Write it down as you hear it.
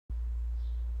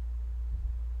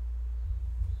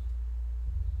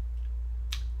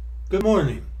Good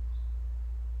morning,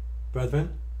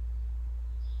 brethren,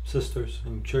 sisters,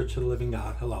 and Church of the Living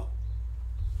God. Hello.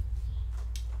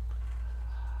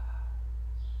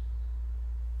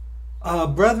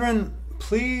 Brethren,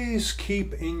 please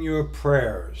keep in your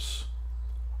prayers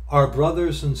our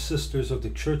brothers and sisters of the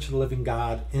Church of the Living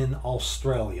God in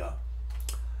Australia.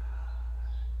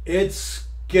 It's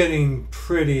getting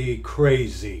pretty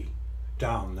crazy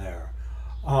down there.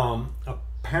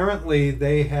 Apparently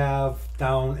they have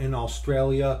down in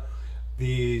Australia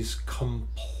these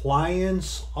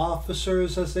compliance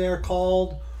officers, as they are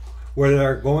called, where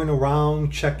they're going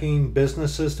around checking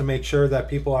businesses to make sure that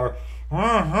people are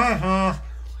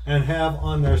and have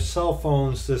on their cell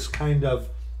phones this kind of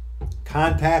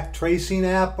contact tracing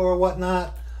app or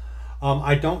whatnot.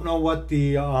 I don't know what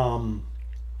the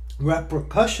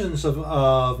repercussions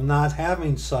of not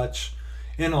having such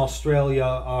in Australia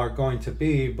are going to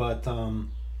be, but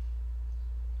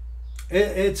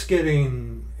it's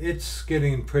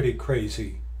getting pretty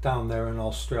crazy down there in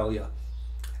Australia.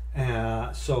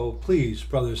 So please,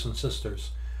 brothers and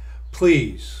sisters,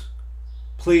 please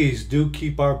do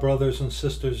keep our brothers and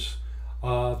sisters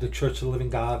of the Church of the Living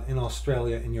God in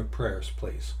Australia in your prayers,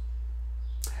 please.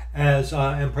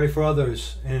 And pray for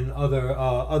others in other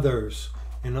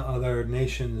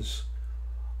nations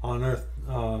on earth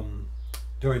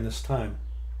during this time.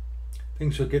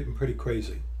 Things are getting pretty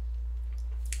crazy.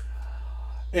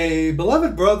 A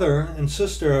beloved brother and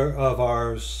sister of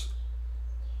ours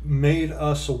made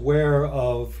us aware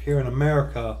of here in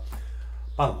America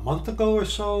about a month ago or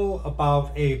so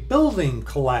about a building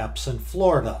collapse in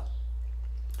Florida.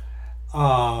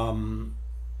 A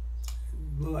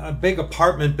big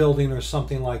apartment building or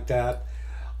something like that.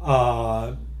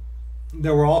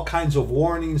 There were all kinds of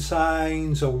warning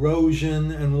signs,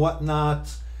 erosion and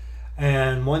whatnot,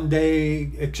 and one day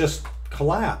it just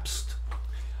collapsed.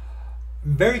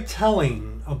 Very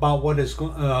telling about what is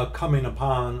coming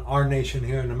upon our nation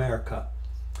here in America.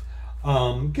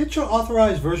 Get your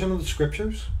authorized version of the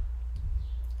scriptures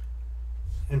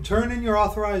and turn in your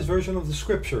authorized version of the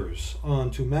scriptures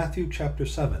onto Matthew chapter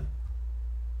 7.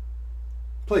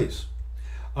 Please.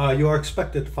 You are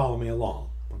expected to follow me along,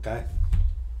 okay?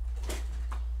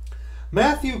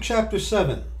 Matthew chapter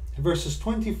 7, verses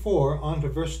 24 on to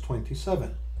verse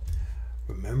 27.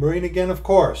 Remembering again, of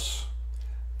course,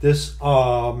 this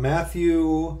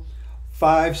Matthew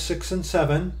 5, 6, and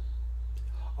 7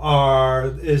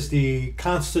 is the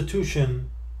constitution,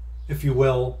 if you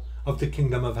will, of the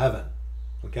kingdom of heaven.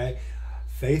 Okay?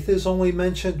 Faith is only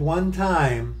mentioned one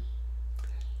time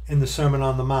in the Sermon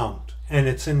on the Mount, and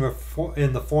it's in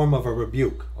the form of a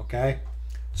rebuke. Okay?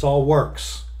 It's all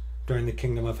works during the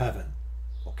kingdom of heaven.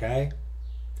 Okay?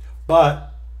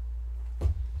 But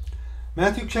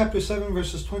Matthew chapter 7,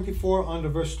 verses 24 on to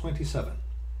verse 27.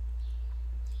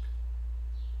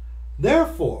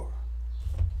 Therefore,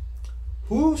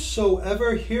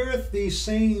 whosoever heareth these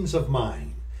sayings of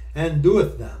mine, and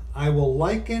doeth them, I will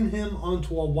liken him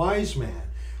unto a wise man,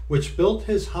 which built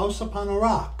his house upon a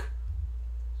rock.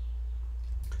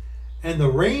 And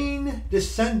the rain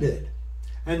descended,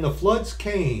 and the floods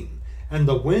came, and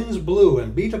the winds blew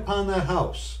and beat upon that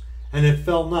house, and it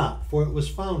fell not, for it was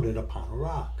founded upon a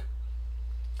rock.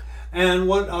 And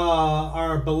what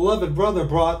our beloved brother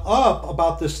brought up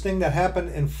about this thing that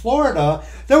happened in Florida,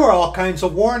 there were all kinds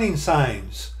of warning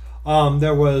signs.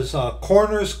 There was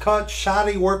corners cut,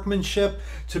 shoddy workmanship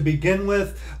to begin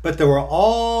with, but there were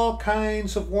all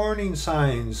kinds of warning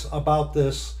signs about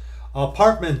this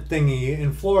apartment thingy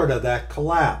in Florida that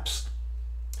collapsed.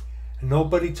 And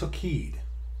nobody took heed.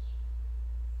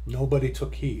 Nobody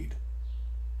took heed.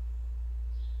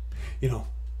 You know,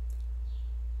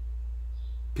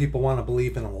 people want to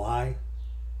believe in a lie.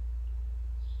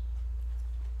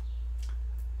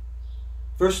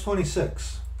 Verse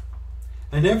 26.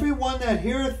 And every one that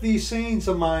heareth these sayings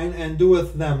of mine, and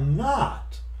doeth them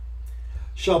not,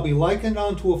 shall be likened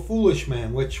unto a foolish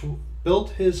man, which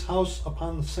built his house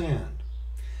upon the sand.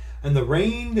 And the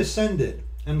rain descended,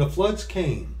 and the floods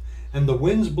came, and the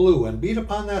winds blew, and beat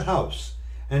upon that house,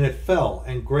 and it fell,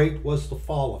 and great was the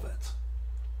fall of it.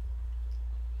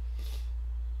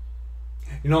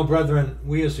 You know, brethren,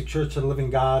 we as the Church of the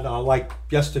Living God, like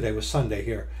yesterday was Sunday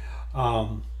here,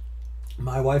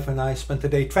 my wife and I spent the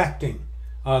day tracting,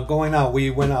 going out. We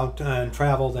went out and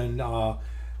traveled and got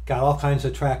all kinds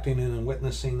of tracting in and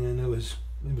witnessing, and it was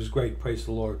great, praise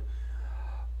the Lord.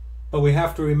 But we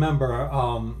have to remember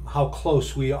how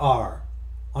close we are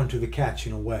unto the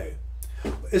catching away.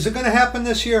 Is it going to happen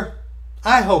this year?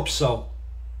 I hope so.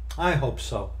 I hope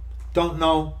so. Don't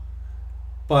know.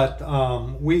 But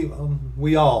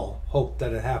we all hope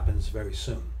that it happens very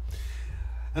soon.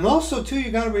 And also, too,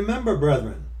 you got to remember,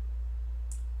 brethren,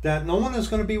 that no one is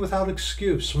going to be without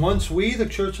excuse. Once we, the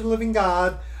Church of the Living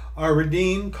God, are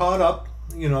redeemed, caught up,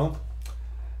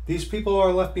 these people who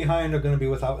are left behind are going to be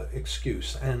without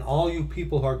excuse. And all you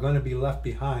people who are going to be left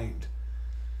behind,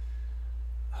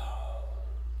 I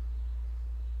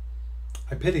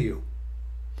pity you.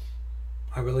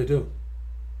 I really do.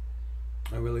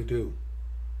 I really do.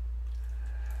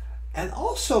 And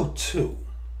also, too,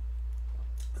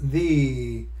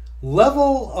 the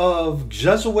level of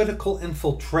Jesuitical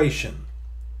infiltration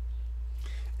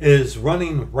is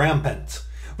running rampant.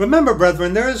 Remember,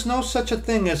 brethren, there is no such a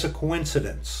thing as a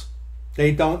coincidence.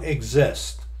 They don't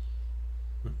exist.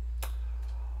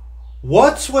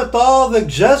 What's with all the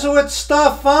Jesuit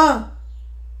stuff, huh?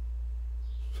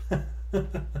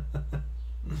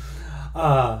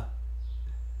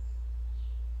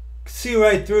 See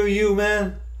right through you,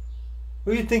 man.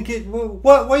 What do you think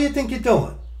what do you think you're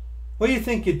doing? What do you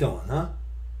think you're doing, huh?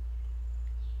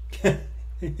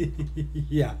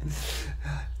 Yeah.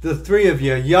 The three of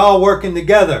you, y'all working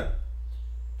together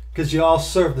because you all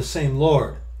serve the same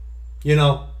Lord.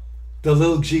 The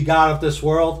little G God of this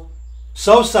world.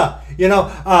 Sosa,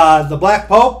 the Black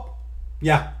Pope.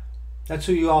 Yeah, that's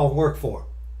who you all work for.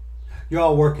 You're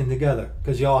all working together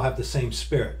because you all have the same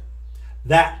spirit.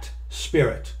 That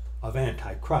spirit of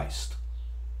Antichrist.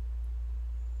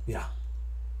 Yeah.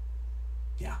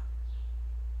 Yeah.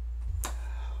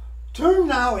 Turn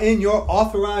now in your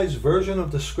authorized version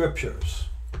of the scriptures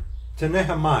to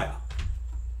Nehemiah.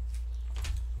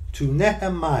 To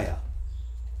Nehemiah.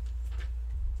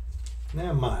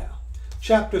 Nehemiah,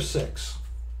 chapter 6.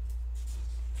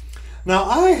 Now,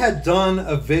 I had done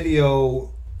a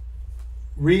video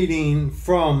reading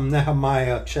from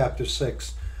Nehemiah chapter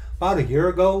 6 about a year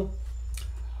ago,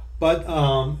 but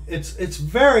it's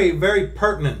very, very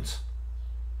pertinent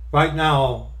right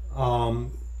now,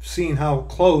 seeing how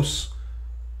close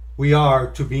we are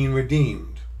to being redeemed.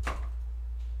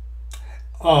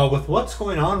 With what's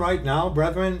going on right now,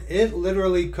 brethren, it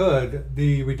literally could,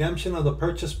 the redemption of the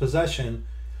purchased possession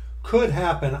could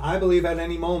happen, I believe, at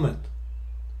any moment,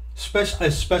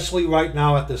 especially right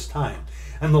now at this time.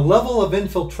 And the level of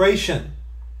infiltration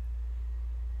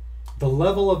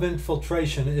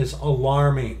is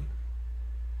alarming.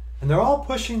 And they're all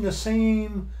pushing the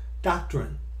same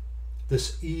doctrine,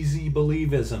 this easy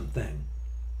believism thing.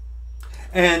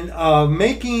 And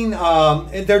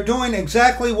they're doing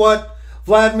exactly what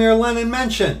Vladimir Lenin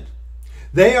mentioned.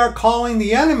 They are calling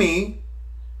the enemy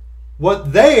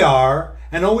what they are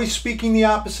and always speaking the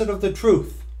opposite of the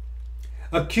truth,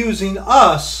 accusing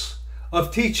us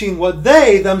of teaching what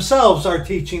they themselves are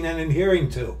teaching and adhering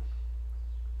to.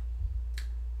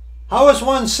 How is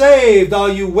one saved, all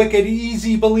you wicked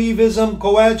easy believism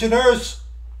coadjutors?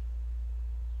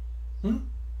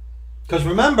 Because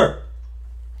remember,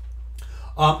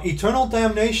 eternal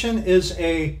damnation is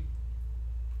a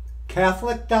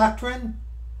Catholic doctrine.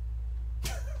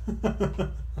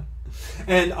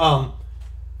 And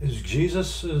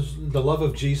is the love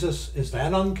of Jesus, is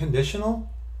that unconditional?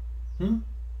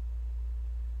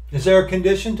 Is there a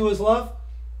condition to his love?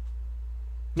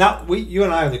 Now, you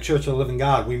and I are the Church of the Living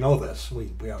God. We know this.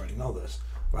 We already know this,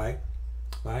 right?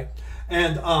 Right?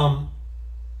 And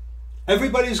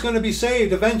everybody's going to be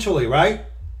saved eventually, right?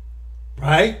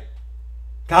 Right?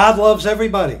 God loves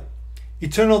everybody.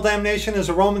 Eternal damnation is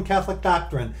a Roman Catholic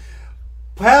doctrine.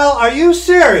 Well, are you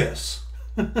serious?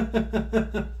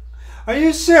 Are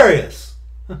you serious?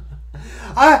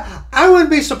 I wouldn't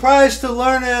be surprised to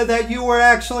learn that you were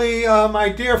actually my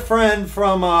dear friend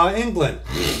from England.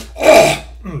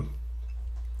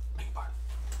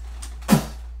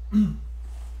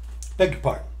 Beg your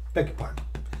pardon. Beg your pardon.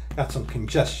 Got some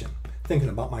congestion thinking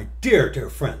about my dear,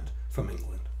 dear friend from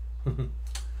England.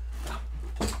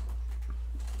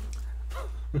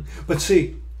 But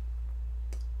see,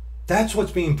 that's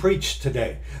what's being preached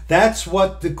today. That's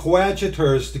what the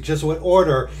coadjutors, the Jesuit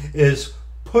order, is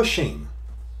pushing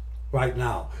right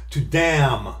now, to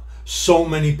damn so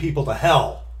many people to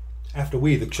hell after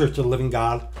we, the Church of the Living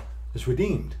God, is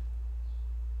redeemed.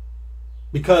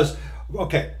 Because,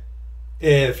 okay,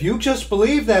 if you just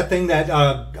believe that thing, that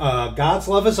God's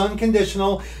love is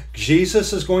unconditional,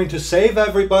 Jesus is going to save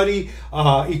everybody,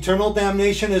 eternal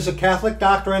damnation is a Catholic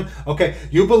doctrine, okay,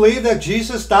 you believe that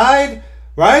Jesus died,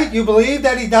 right? You believe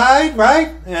that he died,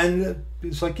 right? And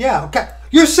it's like, yeah, okay,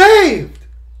 you're saved.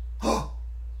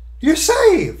 You're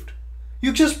saved.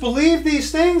 You just believe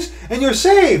these things and you're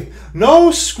saved.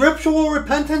 No scriptural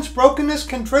repentance, brokenness,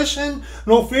 contrition,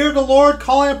 no fear of the Lord,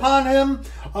 calling upon him.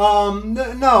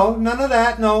 No, none of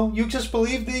that. No, you just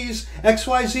believe these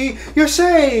XYZ. You're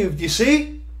saved, you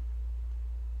see?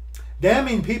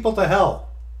 damning people to hell.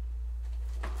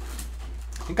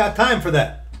 Ain't got time for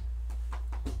that.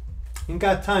 Ain't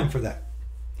got time for that.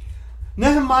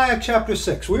 Nehemiah chapter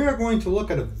 6. We are going to look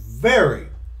at a very,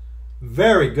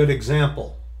 very good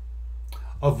example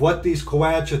of what these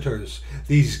coadjutors,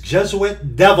 these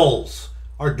Jesuit devils,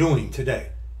 are doing today.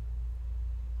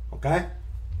 Okay?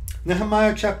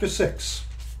 Nehemiah chapter 6.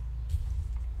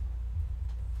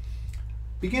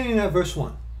 Beginning at verse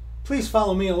 1. Please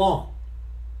follow me along.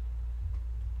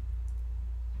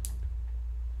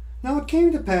 Now it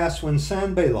came to pass when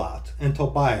Sanballat and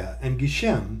Tobiah and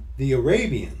Geshem the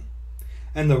Arabian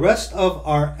and the rest of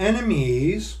our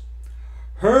enemies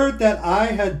heard that I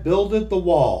had builded the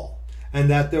wall, and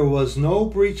that there was no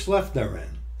breach left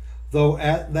therein, though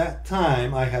at that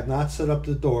time I had not set up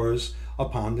the doors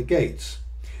upon the gates.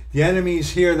 The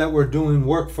enemies hear that we're doing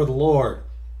work for the Lord,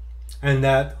 and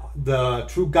that the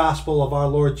true gospel of our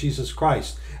Lord Jesus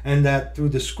Christ, and that through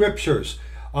the scriptures,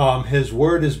 his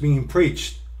word is being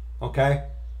preached. Okay?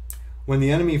 When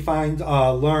the enemy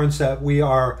learns that we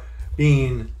are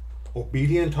being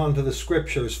obedient unto the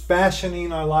scriptures,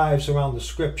 fashioning our lives around the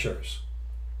scriptures,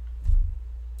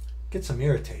 gets them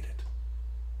irritated.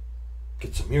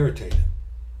 Gets them irritated.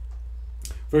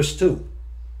 Verse 2.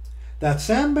 That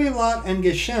Sanballat and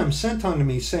Geshem sent unto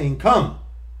me, saying, Come,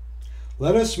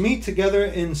 let us meet together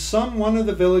in some one of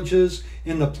the villages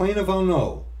in the plain of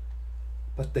Ono.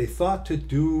 But they thought to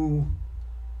do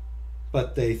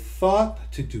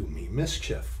me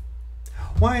mischief,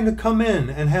 wanting to come in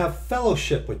and have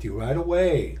fellowship with you right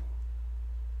away.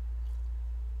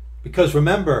 Because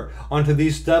remember, unto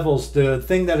these devils, the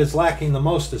thing that is lacking the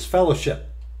most is fellowship.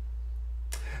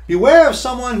 Beware of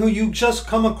someone who you just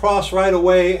come across right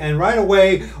away, and right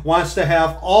away wants to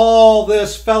have all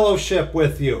this fellowship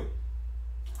with you.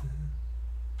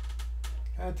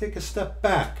 Gotta take a step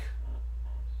back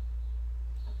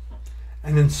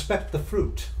and inspect the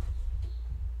fruit.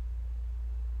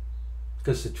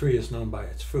 Because the tree is known by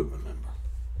its fruit, remember.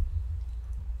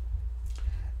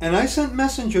 And I sent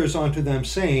messengers unto them,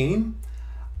 saying,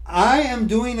 I am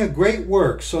doing a great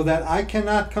work, so that I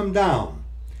cannot come down.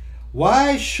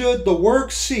 Why should the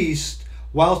work cease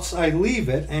whilst I leave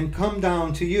it and come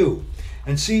down to you?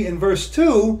 And see, in verse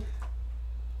 2,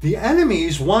 the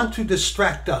enemies want to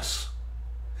distract us.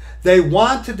 They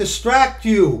want to distract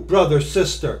you, brother,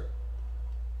 sister,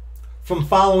 from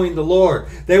following the Lord.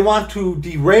 They want to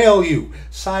derail you,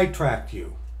 sidetrack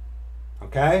you.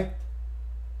 Okay?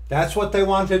 That's what they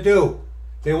want to do.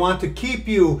 They want to keep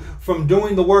you from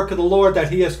doing the work of the Lord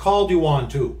that He has called you on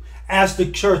to, as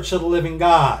the church of the living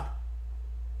God.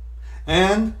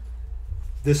 And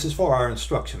this is for our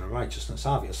instruction in righteousness,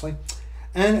 obviously.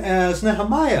 And as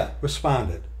Nehemiah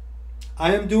responded,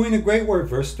 I am doing a great work,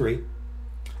 verse 3.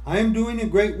 I am doing a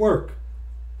great work,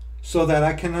 so that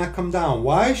I cannot come down.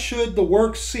 Why should the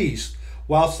work cease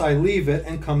whilst I leave it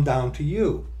and come down to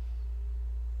you?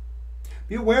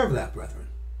 Be aware of that, brethren.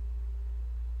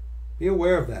 Be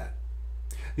aware of that.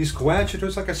 These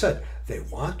coadjutors, like I said, they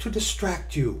want to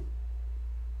distract you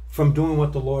from doing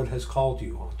what the Lord has called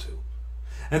you onto.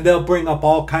 And they'll bring up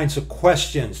all kinds of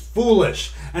questions,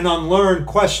 foolish and unlearned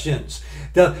questions.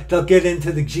 They'll get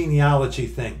into the genealogy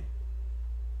thing.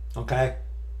 Okay?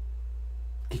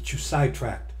 Get you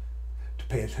sidetracked to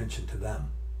pay attention to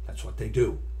them. That's what they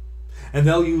do. And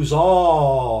they'll use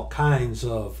all kinds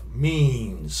of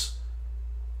means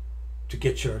to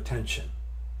get your attention.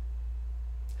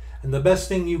 And the best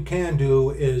thing you can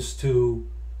do is to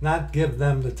not give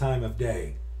them the time of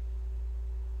day.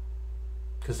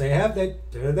 Because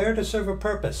they're there to serve a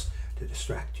purpose, to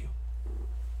distract you.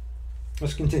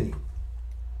 Let's continue.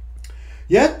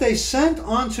 Yet they sent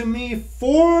unto me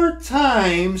 4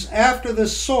 times after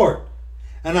this sort,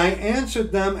 and I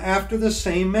answered them after the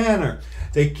same manner.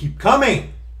 They keep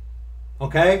coming.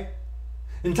 Okay?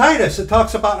 In Titus, it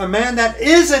talks about a man that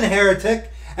is an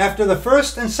heretic after the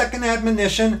first and second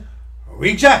admonition,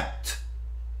 reject.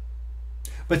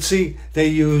 But see, they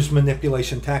use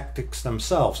manipulation tactics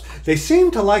themselves. They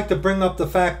seem to like to bring up the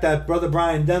fact that Brother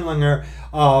Brian Denlinger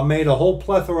made a whole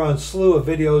plethora and slew of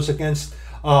videos against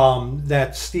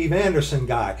that Steve Anderson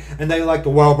guy. And they like to,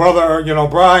 well, brother,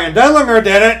 Brian Denlinger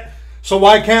did it, so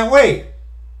why can't we?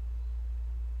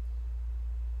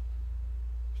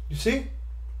 You see?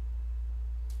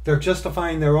 They're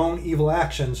justifying their own evil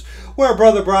actions, where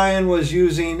Brother Brian was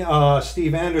using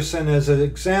Steve Anderson as an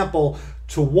example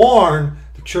to warn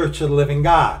the Church of the Living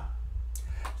God.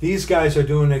 These guys are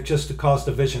doing it just to cause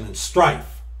division and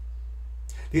strife.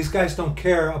 These guys don't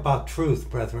care about truth,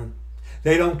 brethren.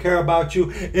 They don't care about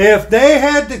you. If they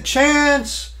had the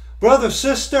chance, brother,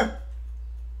 sister,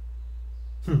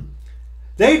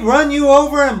 They'd run you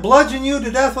over and bludgeon you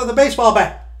to death with a baseball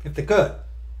bat, if they could.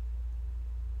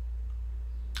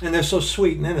 And they're so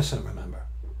sweet and innocent, remember?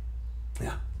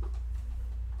 Yeah.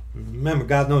 Remember,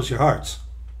 God knows your hearts.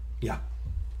 Yeah.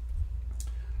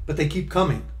 But they keep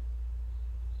coming.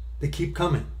 They keep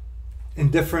coming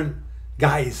in different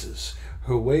guises.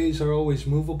 Her ways are always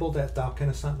movable, that thou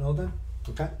canst not know them.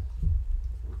 Okay?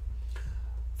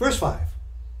 Verse 5.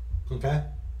 Okay?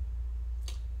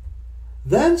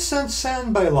 Then sent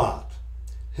Sanballat,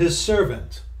 his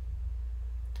servant,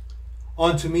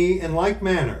 unto me in like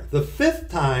manner, the 5th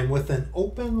time with an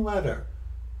open letter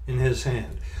in his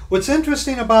hand. What's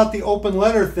interesting about the open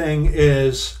letter thing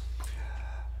is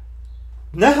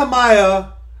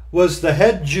Nehemiah was the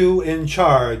head Jew in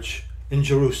charge in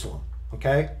Jerusalem.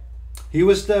 Okay? He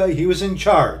was in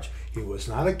charge. He was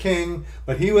not a king,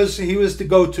 but he was the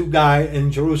go-to guy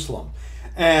in Jerusalem.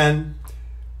 And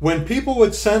when people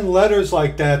would send letters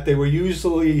like that, they were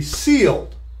usually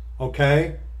sealed,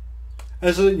 okay?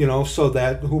 As a, so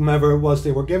that whomever it was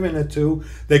they were giving it to,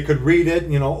 they could read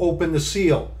it, open the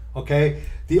seal, okay?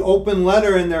 The open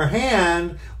letter in their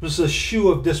hand was a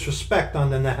shoe of disrespect on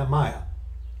the Nehemiah.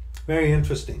 Very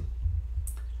interesting.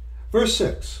 Verse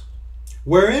 6,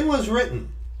 wherein was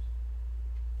written,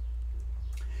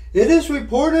 it is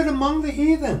reported among the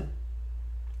heathen,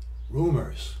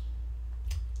 rumors,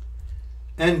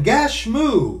 and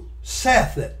Gashmu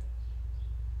saith it,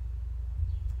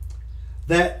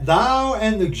 that thou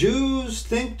and the Jews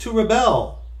think to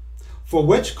rebel, for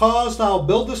which cause thou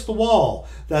buildest the wall,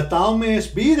 that thou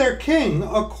mayest be their king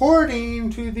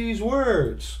according to these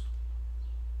words.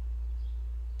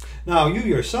 Now, you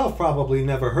yourself probably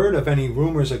never heard of any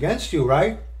rumors against you,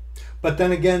 right? But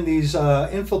then again, these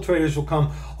infiltrators will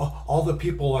come, oh, all the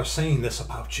people are saying this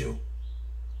about you.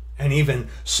 And even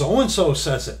so-and-so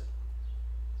says it.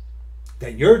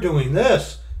 That you're doing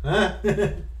this. Huh?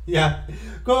 Yeah.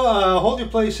 Go, hold your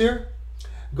place here.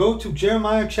 Go to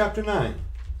Jeremiah chapter 9.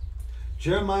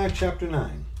 Jeremiah chapter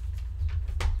 9.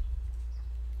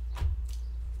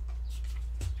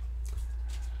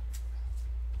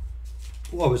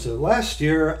 What was it? Last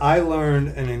year, I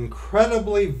learned an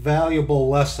incredibly valuable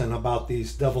lesson about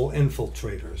these devil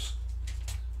infiltrators.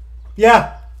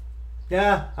 Yeah,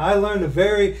 I learned a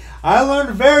very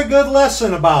good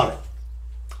lesson about it.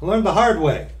 I learned the hard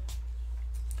way.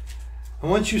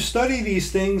 And once you study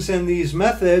these things and these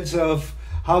methods of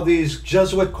how these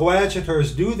Jesuit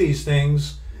coadjutors do these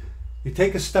things, you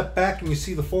take a step back and you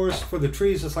see the forest for the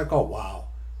trees. It's like, oh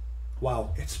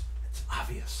wow, it's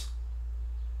obvious.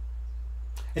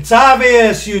 It's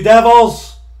obvious, you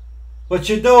devils, what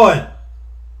you're doing.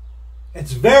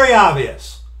 It's very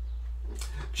obvious.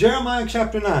 Jeremiah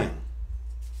chapter 9,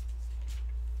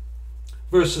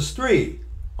 verses 3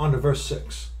 on to verse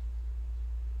 6.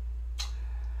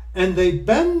 And they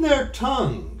bend their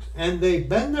tongues,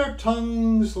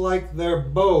 like their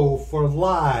bow for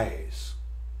lies.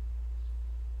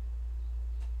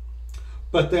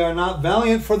 But they are not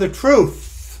valiant for the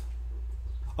truth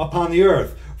upon the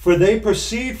earth. For they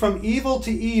proceed from evil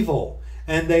to evil,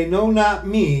 and they know not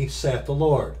me, saith the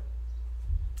Lord.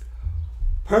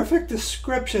 Perfect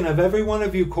description of every one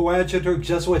of you coadjutor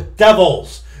Jesuit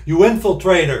devils, you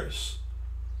infiltrators,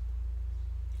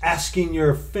 asking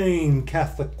your vain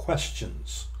Catholic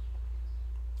questions.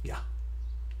 Yeah.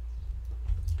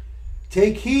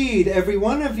 Take heed, every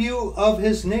one of you, of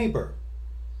his neighbor,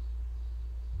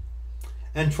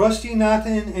 and trust ye not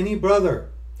in any brother.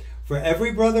 For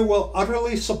every brother will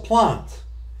utterly supplant,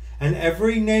 and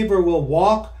every neighbor will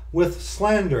walk with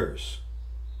slanders.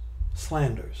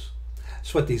 Slanders.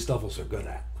 That's what these devils are good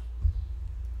at.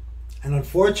 And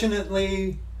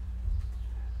unfortunately,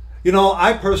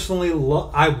 I personally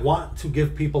I want to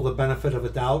give people the benefit of a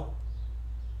doubt.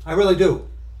 I really do.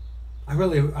 I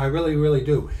really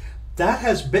do. That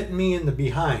has bitten me in the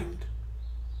behind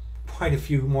quite a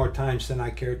few more times than I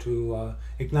care to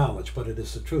acknowledge, but it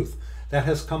is the truth. That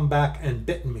has come back and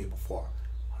bitten me before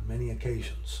on many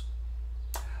occasions.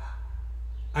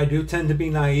 I do tend to be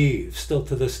naive still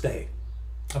to this day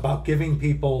about giving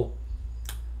people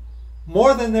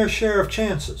more than their share of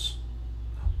chances,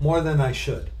 more than I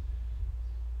should.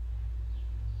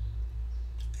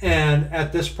 And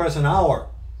at this present hour,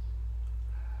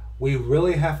 we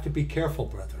really have to be careful,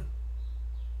 brethren.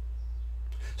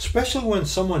 Especially when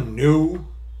someone new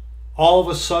all of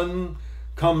a sudden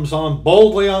comes on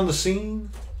boldly on the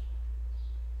scene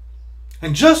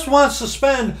and just wants to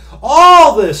spend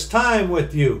all this time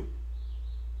with you.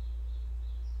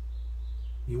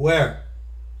 Beware.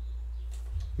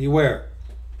 Beware.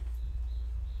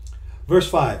 Verse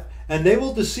 5. And they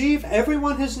will deceive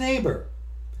everyone his neighbor,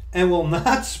 and will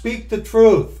not speak the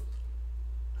truth.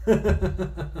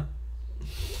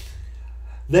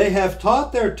 They have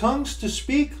taught their tongues to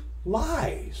speak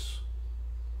lies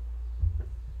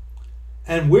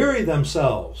and weary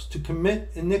themselves to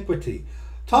commit iniquity.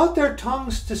 Taught their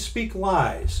tongues to speak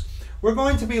lies. We're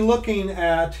going to be looking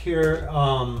at here,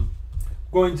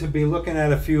 going to be looking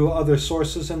at a few other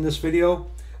sources in this video.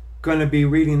 Going to be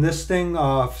reading this thing,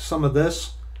 some of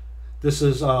this. This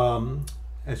is,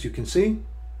 as you can see.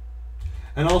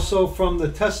 And also from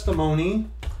the testimony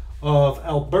of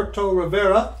Alberto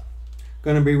Rivera.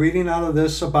 Going to be reading out of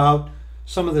this about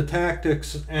some of the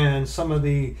tactics and some of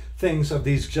the things of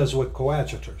these Jesuit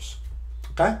coadjutors.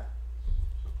 Okay?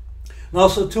 And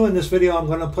also, too, in this video, I'm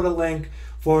going to put a link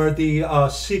for the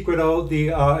secret oath, the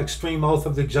extreme oath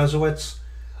of the Jesuits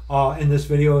in this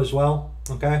video as well.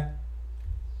 Okay?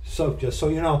 So, just so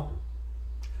you know.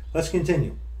 Let's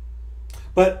continue.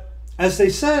 But as they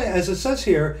say, as it says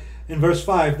here in verse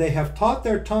 5, they have taught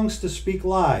their tongues to speak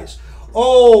lies.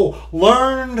 Oh,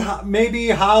 learned maybe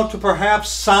how to perhaps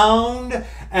sound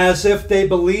as if they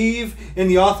believe in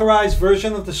the authorized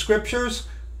version of the scriptures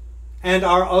and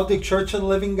are of the Church of the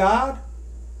Living God?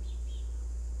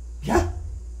 Yeah.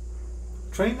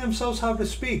 Train themselves how to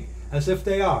speak as if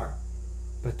they are,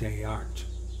 but they aren't.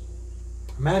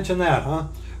 Imagine that, huh?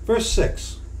 Verse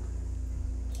 6.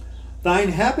 Thine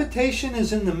habitation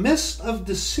is in the midst of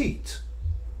deceit.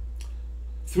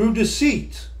 Through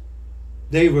deceit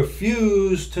they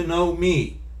refuse to know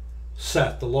me,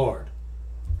 saith the Lord.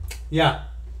 Yeah,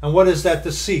 and what is that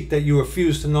deceit that you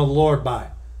refuse to know the Lord by?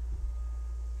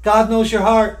 God knows your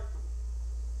heart.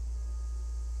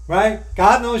 Right?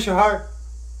 God knows your heart.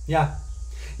 Yeah.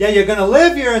 Yeah, you're going to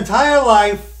live your entire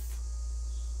life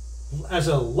as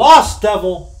a lost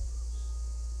devil,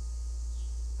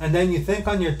 and then you think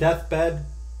on your deathbed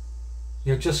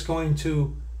you're just going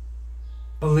to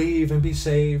believe and be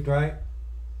saved, right?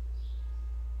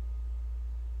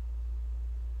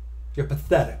 You're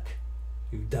pathetic,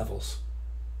 you devils.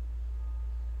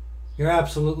 You're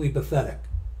absolutely pathetic.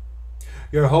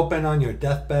 You're hoping on your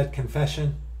deathbed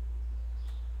confession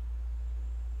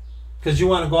because you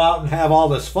want to go out and have all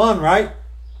this fun, right?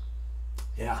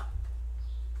 Yeah.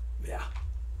 Yeah.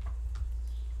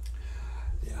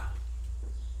 Yeah.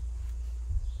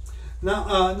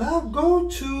 Now go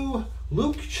to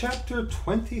Luke chapter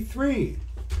 23.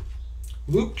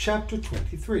 Luke chapter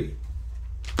 23.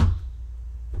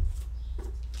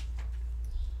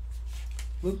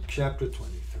 Luke chapter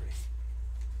 23.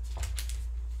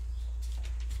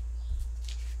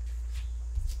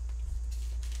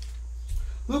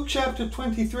 Luke chapter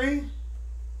 23,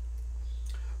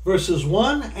 verses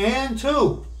 1 and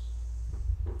 2.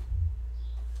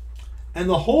 And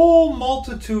the whole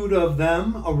multitude of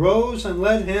them arose and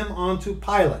led him unto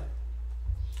Pilate.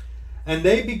 And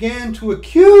they began to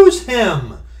accuse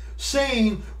him,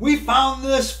 saying, We found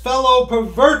this fellow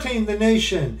perverting the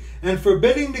nation, and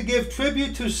forbidding to give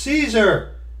tribute to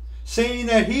Caesar, saying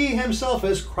that he himself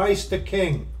is Christ the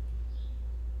King.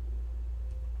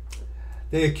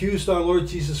 They accused our Lord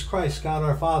Jesus Christ, God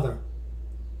our Father.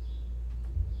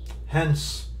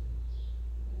 Hence,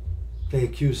 they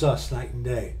accuse us night and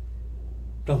day.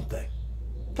 Don't they?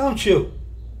 Don't you?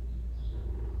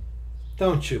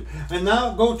 Don't you? And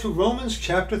now go to Romans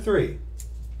chapter 3.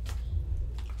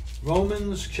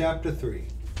 Romans chapter 3.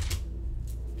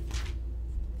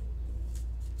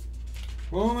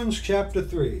 Romans chapter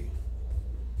 3.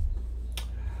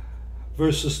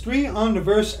 Verses 3 on to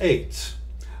verse 8.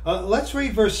 Let's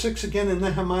read verse 6 again in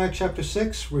Nehemiah chapter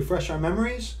 6. Refresh our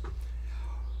memories.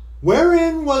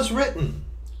 Wherein was written,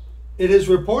 It is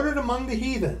reported among the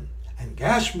heathen, and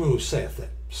Gashmu saith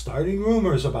it, starting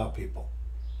rumors about people,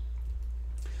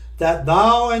 that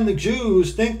thou and the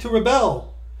Jews think to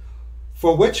rebel,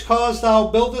 for which cause thou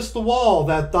buildest the wall,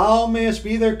 that thou mayest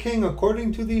be their king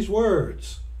according to these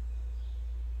words.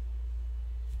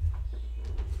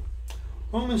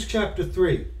 Romans chapter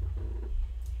 3,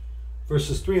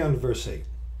 verses 3 on to verse 8.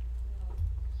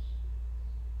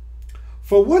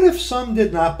 For what if some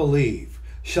did not believe?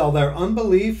 Shall their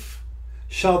unbelief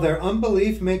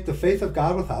make the faith of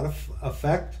God without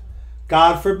effect?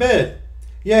 God forbid.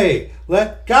 Yea,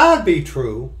 let God be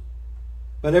true,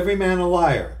 but every man a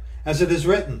liar, as it is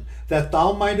written, that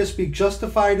thou mightest be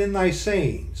justified in thy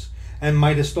sayings, and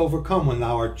mightest overcome when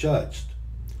thou art judged.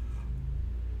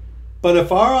 But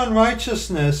if our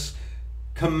unrighteousness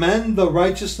commend the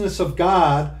righteousness of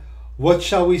God, what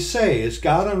shall we say? Is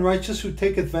God unrighteous who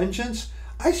taketh vengeance?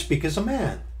 I speak as a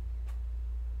man.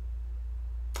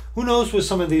 Who knows with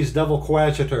some of these devil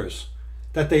coadjutors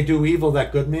that they do evil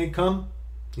that good may come?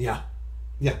 Yeah.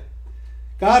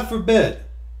 God forbid.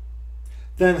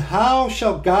 Then how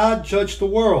shall God judge the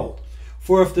world?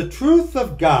 For if the truth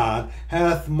of God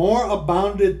hath more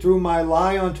abounded through my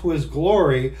lie unto his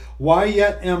glory, why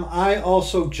yet am I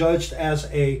also judged as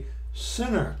a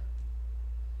sinner?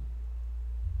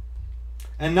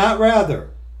 And not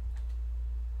rather,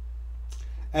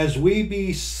 as we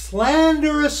be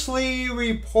slanderously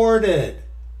reported,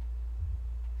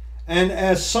 and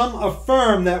as some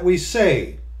affirm that we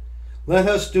say, let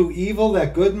us do evil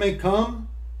that good may come,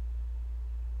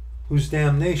 whose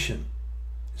damnation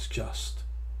is just.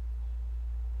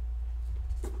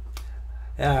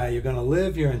 Yeah, you're going to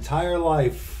live your entire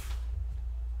life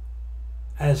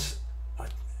as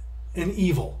in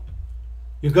evil.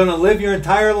 You're going to live your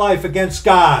entire life against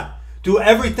God. Do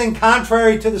everything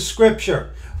contrary to the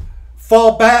Scripture.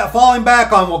 Falling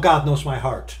back on, well, God knows my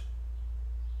heart.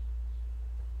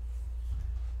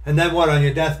 And then what, on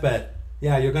your deathbed?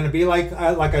 Yeah, you're going to be like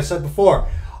I said before,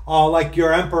 like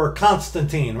your Emperor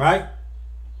Constantine, right?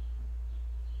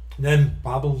 Then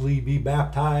probably be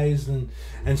baptized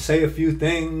and say a few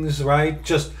things, right?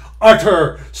 Just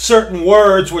utter certain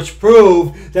words which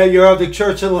prove that you're of the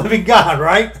Church of the Living God,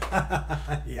 right?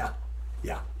 Yeah.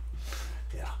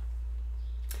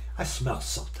 I smell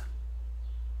something.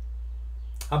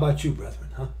 How about you, brethren,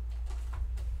 huh?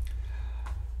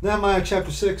 Nehemiah chapter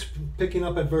 6, picking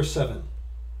up at verse 7.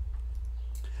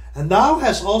 And thou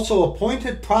hast also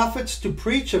appointed prophets to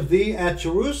preach of thee at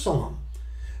Jerusalem,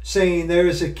 saying, there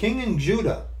is a king in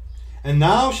Judah, and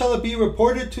now shall it be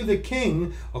reported to the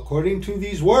king according to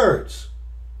these words.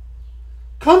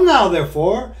 Come now,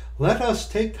 therefore, let us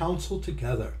take counsel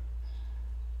together.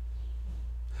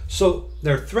 So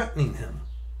they're threatening him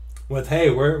with, hey,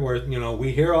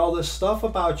 we hear all this stuff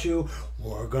about you.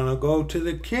 We're going to go to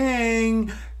the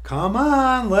king. Come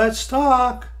on, let's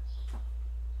talk.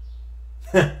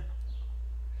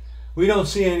 We don't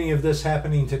see any of this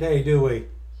happening today, do we?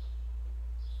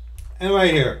 And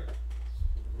right here,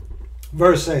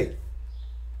 verse 8.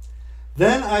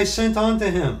 Then I sent unto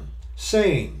him,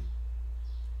 saying,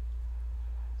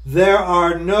 there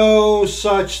are no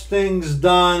such things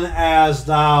done as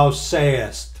thou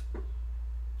sayest,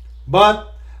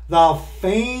 but thou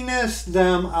feignest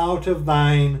them out of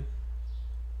thine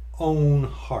own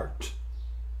heart.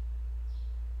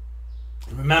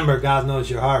 Remember, God knows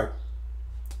your heart.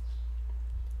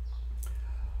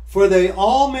 For they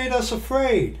all made us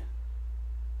afraid,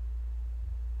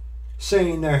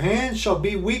 saying, their hands shall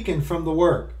be weakened from the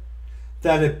work,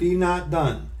 that it be not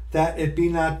done.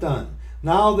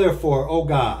 Now therefore, O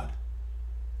God,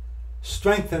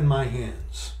 strengthen my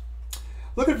hands.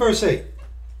 Look at verse 8.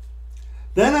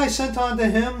 Then I sent unto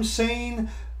him, saying,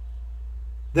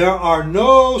 there are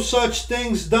no such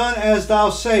things done as thou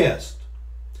sayest,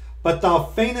 but thou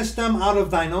feignest them out of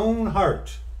thine own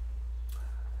heart.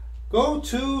 Go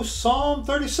to Psalm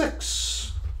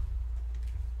 36.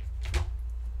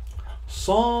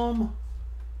 Psalm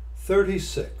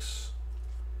 36.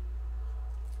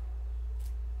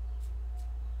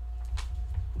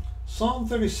 Psalm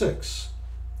 36,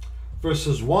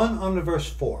 verses 1 unto verse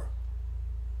 4.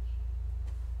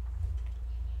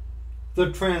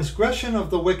 The transgression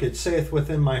of the wicked saith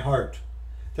within my heart,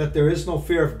 that there is no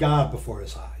fear of God before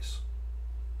his eyes.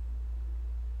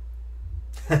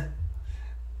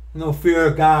 No fear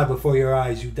of God before your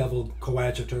eyes, you devil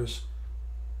coadjutors.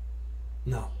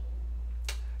 No.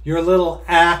 Your little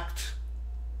act,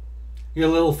 your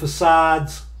little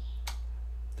facades,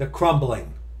 they're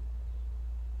crumbling.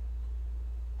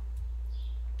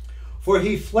 For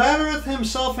he flattereth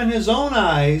himself in his own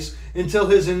eyes, until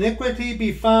his iniquity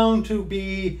be found to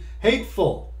be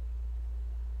hateful.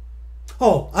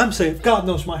 Oh, I'm safe. God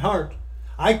knows my heart.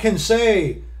 I can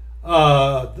say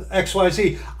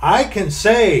XYZ. I can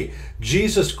say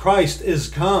Jesus Christ is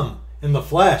come in the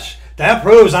flesh. That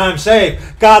proves I'm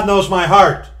saved. God knows my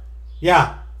heart.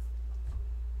 Yeah.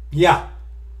 Yeah.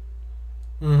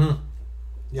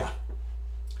 Yeah.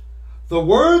 The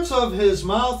words of his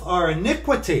mouth are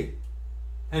iniquity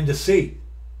and deceit.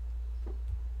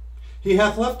 He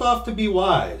hath left off to be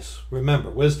wise.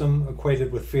 Remember, wisdom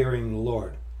equated with fearing the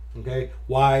Lord. Okay?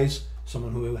 Wise,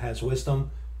 someone who has wisdom,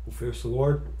 who fears the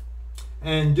Lord.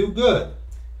 And do good.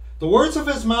 The words of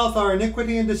his mouth are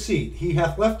iniquity and deceit. He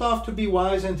hath left off to be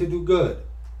wise and to do good.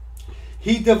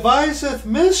 He deviseth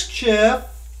mischief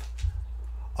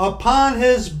upon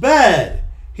his bed.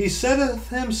 He setteth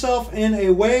himself in a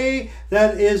way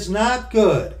that is not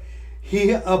good.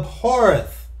 He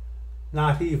abhorreth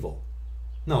not evil.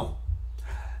 No.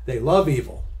 They love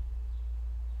evil.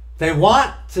 They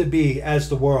want to be as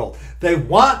the world. They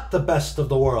want the best of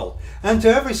the world. And to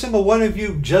every single one of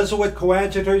you Jesuit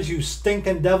coadjutors, you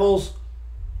stinking devils,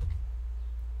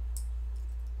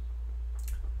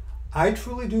 I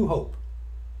truly do hope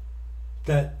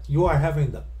that you are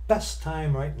having the best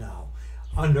time right now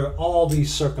under all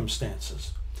these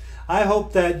circumstances. I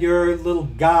hope that your little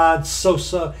God,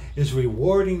 Sosa, is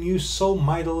rewarding you so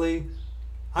mightily.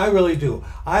 I really do.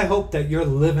 I hope that you're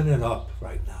living it up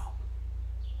right now.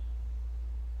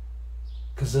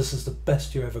 Because this is the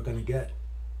best you're ever going to get.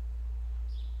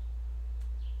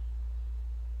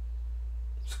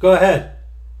 So go ahead.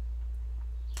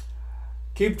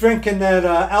 Keep drinking that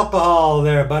alcohol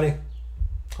there, buddy.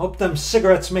 Hope them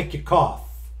cigarettes make you cough.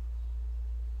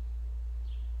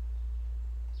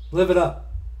 Live it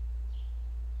up.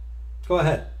 Go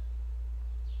ahead.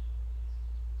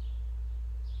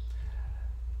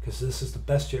 Because this is the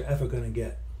best you're ever going to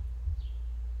get.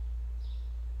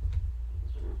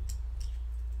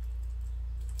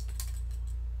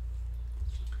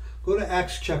 Go to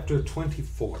Acts chapter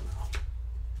 24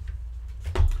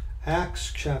 now.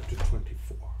 Acts chapter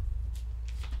 24.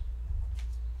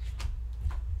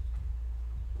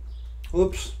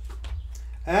 Oops.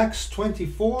 Acts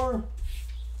 24.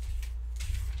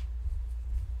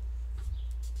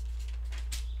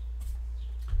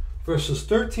 Verses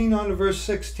 13 on to verse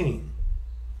 16.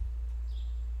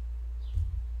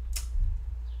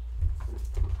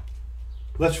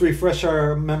 Let's refresh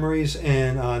our memories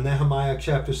in Nehemiah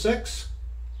chapter 6.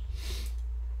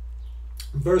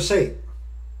 Verse 8.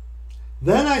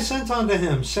 Then I sent unto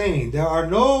him, saying, There are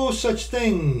no such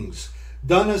things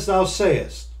done as thou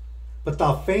sayest, but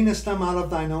thou feignest them out of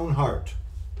thine own heart.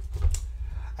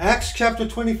 Acts chapter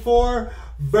 24,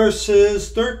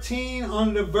 verses 13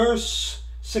 on to verse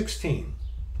 16.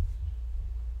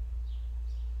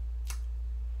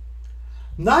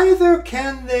 Neither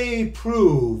can they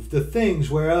prove the things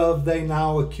whereof they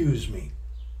now accuse me.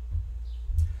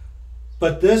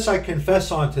 But this I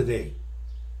confess unto thee,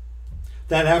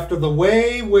 that after the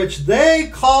way which they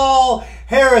call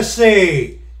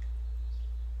heresy,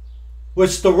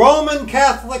 which the Roman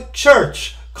Catholic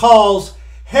Church calls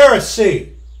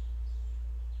heresy,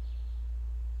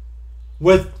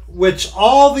 with which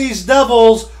all these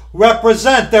devils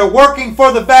represent, they're working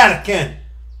for the Vatican.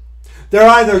 They're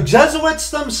either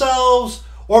Jesuits themselves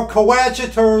or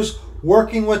coadjutors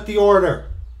working with the order.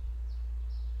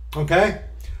 Okay?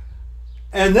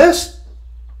 And this,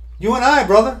 you and I,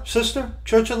 brother, sister,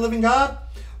 Church of the Living God,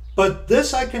 but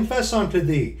this I confess unto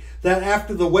thee, that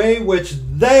after the way which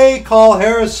they call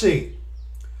heresy,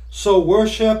 so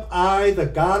worship I the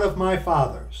God of my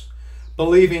fathers,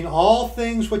 believing all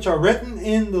things which are written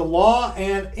in the law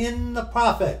and in the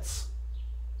prophets,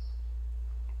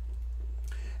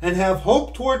 and have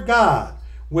hope toward God,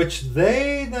 which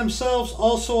they themselves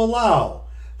also allow,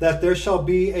 that there shall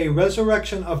be a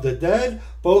resurrection of the dead,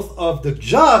 both of the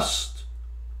just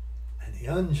and the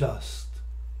unjust.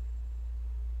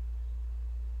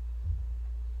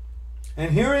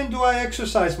 And herein do I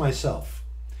exercise myself,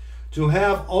 to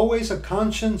have always a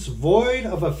conscience void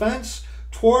of offense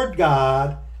toward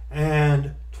God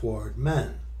and toward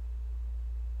men.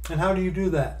 And how do you do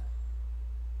that?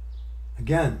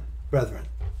 Again, brethren,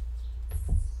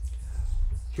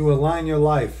 you align your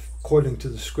life according to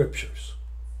the Scriptures.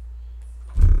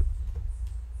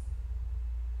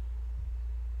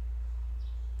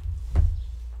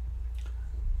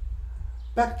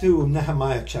 Back to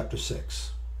Nehemiah chapter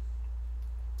 6.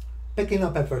 Picking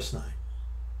up at verse 9.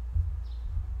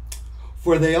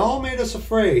 For they all made us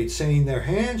afraid, saying, Their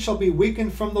hands shall be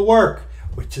weakened from the work,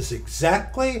 which is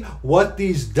exactly what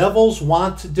these devils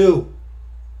want to do.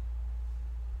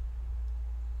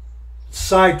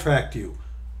 Sidetrack you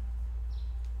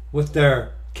with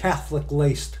their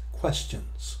Catholic-laced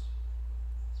questions.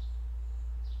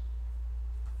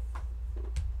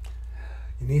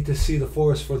 You need to see the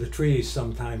forest for the trees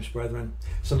sometimes, brethren.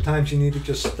 Sometimes you need to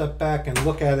just step back and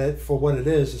look at it for what it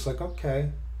is. It's like, okay.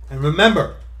 And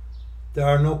remember, there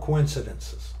are no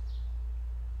coincidences.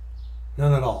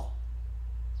 None at all.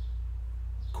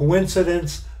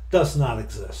 Coincidence does not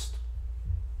exist.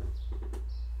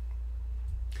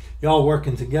 Y'all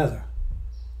working together.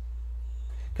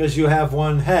 Because you have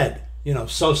one head,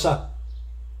 Sosa,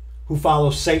 who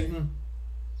follows Satan.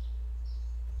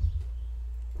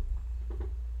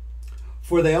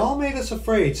 For they all made us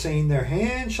afraid, saying, Their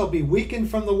hand shall be weakened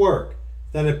from the work,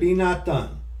 that it be not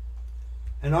done.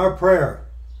 And our prayer,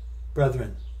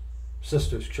 brethren,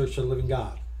 sisters, Church of the Living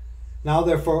God, now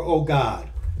therefore, O God,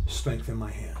 strengthen my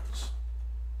hands.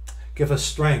 Give us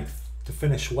strength to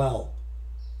finish well,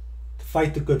 to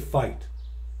fight the good fight,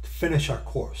 to finish our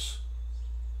course.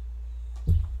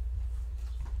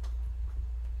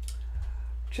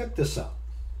 Check this out.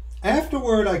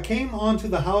 Afterward I came unto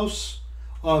the house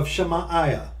of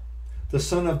Shemaiah, the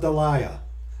son of Delaiah,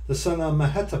 the son of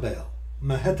Mehetabeel,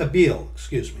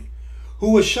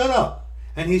 who was shut up.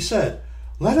 And he said,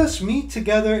 Let us meet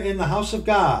together in the house of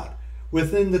God,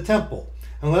 within the temple,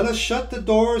 and let us shut the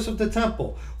doors of the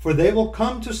temple, for they will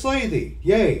come to slay thee.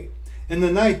 Yea, in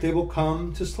the night they will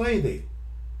come to slay thee.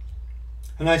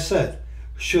 And I said,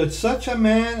 Should such a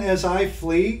man as I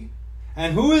flee?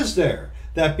 And who is there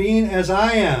that, being as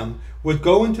I am, would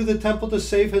go into the temple to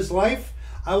save his life?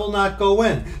 I will not go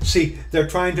in. See, they're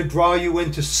trying to draw you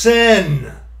into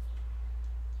sin.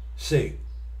 See,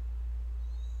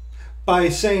 by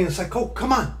saying, it's like, oh,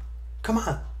 come on, come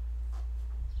on.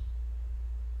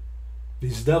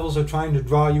 These devils are trying to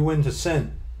draw you into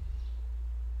sin.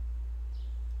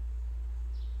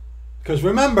 Because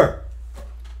remember,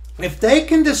 if they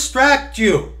can distract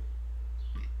you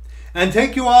and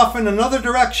take you off in another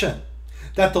direction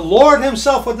that the Lord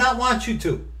himself would not want you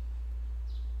to,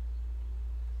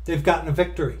 they've gotten a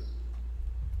victory.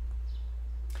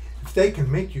 If they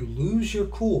can make you lose your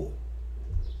cool,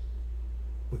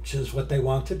 which is what they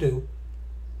want to do,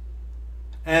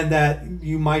 and that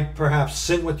you might perhaps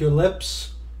sin with your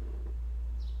lips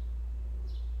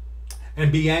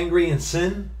and be angry and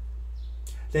sin,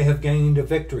 they have gained a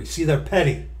victory. See, they're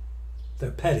petty.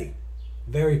 They're petty.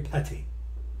 Very petty.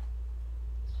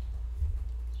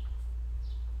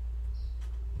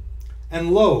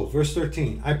 And lo, verse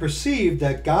 13, I perceived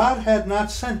that God had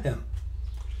not sent him,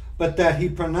 but that he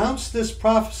pronounced this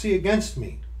prophecy against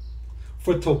me.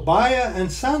 For Tobiah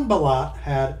and Sanballat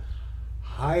had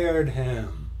hired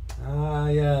him. Ah,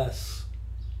 yes.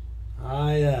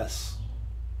 Ah, yes.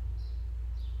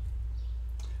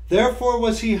 Therefore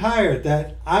was he hired,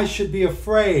 that I should be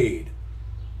afraid,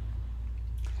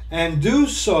 and do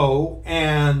so,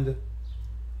 and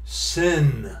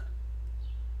sin,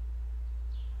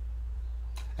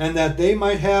 and that they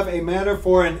might have a matter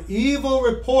for an evil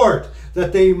report,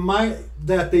 that they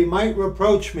might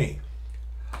reproach me.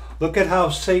 Look at how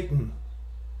Satan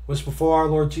was before our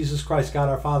Lord Jesus Christ, God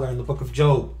our Father, in the book of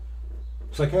Job.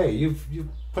 It's like, hey, you've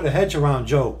put a hedge around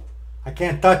Job. I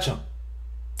can't touch him.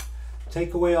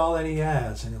 Take away all that he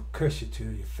has, and he'll curse you to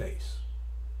your face.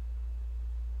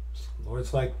 The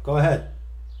Lord's like, go ahead,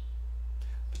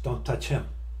 but don't touch him.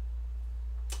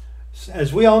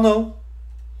 As we all know,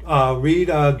 read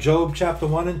Job chapter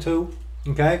 1 and 2.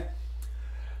 Okay,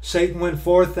 Satan went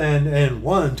forth and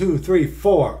 1, 2, 3,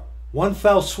 4. One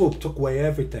fell swoop took away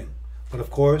everything. But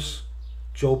of course,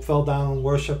 Job fell down and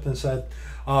worshipped and said,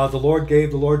 the Lord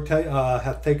gave, the Lord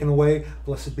hath taken away.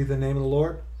 Blessed be the name of the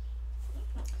Lord.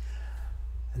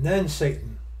 And then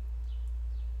Satan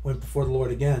went before the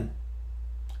Lord again,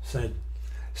 said,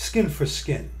 skin for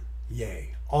skin, yea,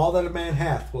 all that a man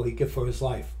hath will he give for his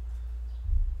life.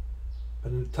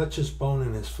 But it touches bone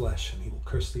in his flesh, and he will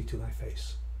curse thee to thy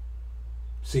face.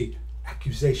 See,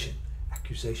 accusation,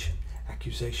 accusation,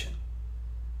 accusation.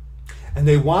 And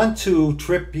they want to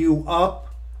trip you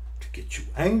up, to get you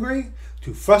angry,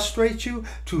 to frustrate you,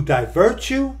 to divert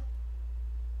you,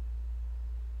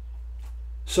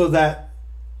 so that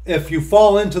if you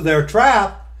fall into their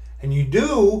trap, and you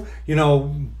do,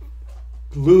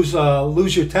 lose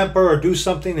your temper or do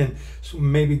something, and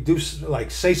maybe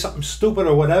say something stupid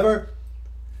or whatever,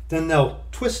 then they'll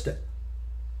twist it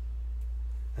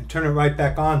and turn it right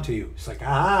back on to you. It's like,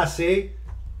 see?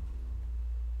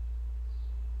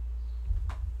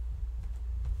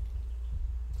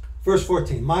 Verse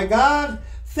 14, my God,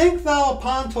 think thou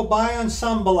upon Tobiah and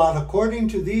Sanballat according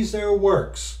to these their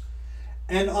works,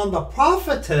 and on the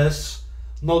prophetess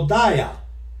Nodiah,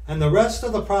 and the rest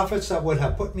of the prophets that would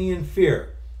have put me in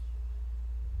fear.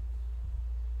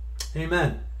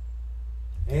 Amen.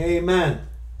 Amen.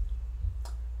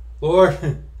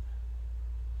 Lord,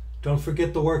 don't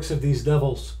forget the works of these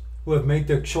devils who have made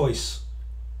their choice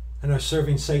and are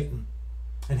serving Satan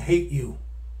and hate you,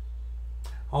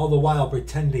 all the while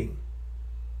pretending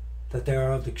that they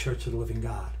are of the church of the living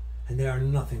God, and they are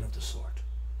nothing of the sort.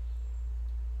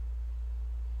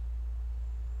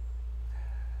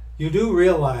 You do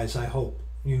realize, I hope,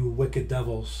 you wicked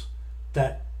devils,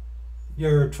 that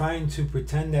you're trying to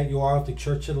pretend that you are of the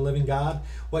church of the living God.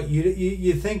 What,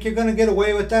 you think you're going to get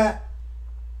away with that?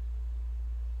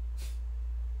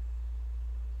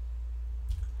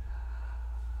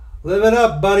 Live it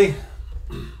up, buddy.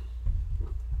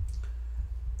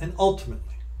 And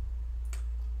ultimately,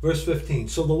 verse 15,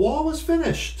 so the wall was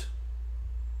finished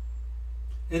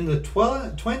in the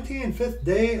 25th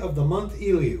day of the month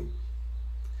Eliu,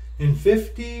 in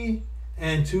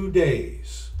 52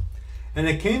 days. And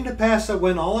it came to pass that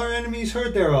when all our enemies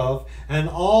heard thereof, and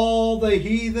all the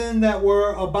heathen that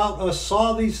were about us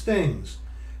saw these things,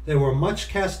 they were much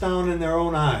cast down in their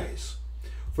own eyes,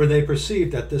 for they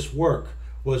perceived that this work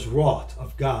was wrought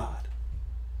of God.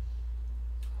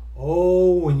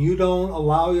 Oh, when you don't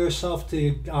allow yourself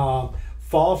to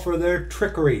fall for their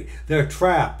trickery, their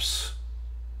traps,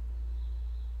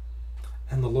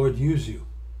 and the Lord use you.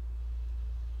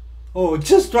 Oh, it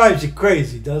just drives you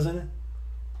crazy, doesn't it?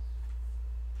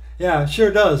 Yeah, it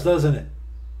sure does, doesn't it?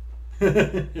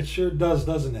 It sure does,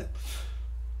 doesn't it?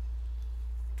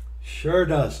 Sure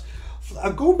does.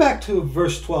 I'll go back to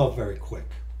verse 12 very quick.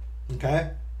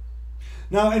 Okay?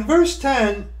 Now, in verse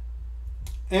 10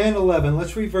 and 11,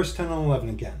 let's read verse 10 and 11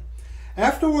 again.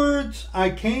 Afterwards, I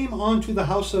came unto the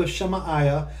house of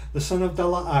Shemaiah, the son of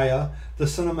Delaiah, the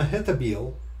son of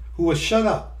Mehetabeel, who was shut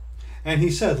up. And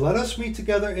he said, let us meet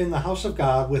together in the house of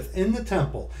God within the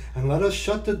temple, and let us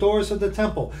shut the doors of the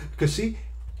temple. Because see,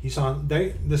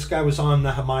 this guy was on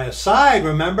Nehemiah's side,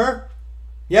 remember?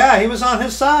 Yeah, he was on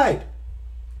his side.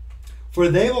 For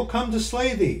they will come to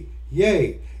slay thee.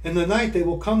 Yea, in the night they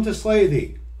will come to slay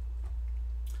thee.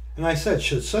 And I said,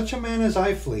 should such a man as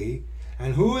I flee,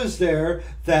 and who is there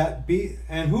that, being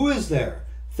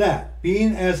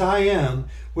as I am,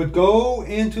 would go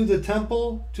into the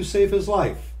temple to save his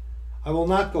life? I will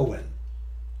not go in.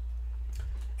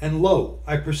 And lo,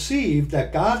 I perceived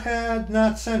that God had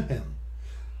not sent him,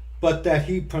 but that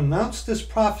he pronounced this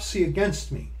prophecy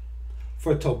against me.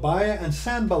 For Tobiah and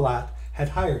Sanballat had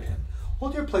hired him.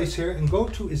 Hold your place here and go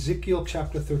to Ezekiel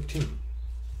chapter 13.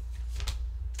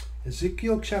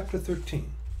 Ezekiel chapter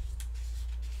 13.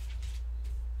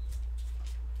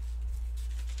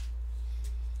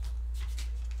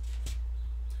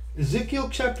 Ezekiel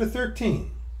chapter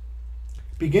 13.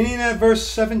 Beginning at verse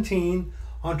 17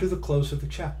 onto the close of the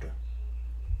chapter.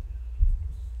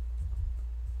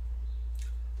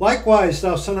 Likewise,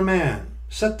 thou son of man,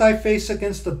 set thy face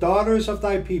against the daughters of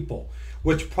thy people,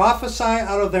 which prophesy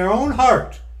out of their own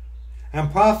heart,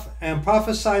 and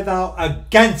prophesy thou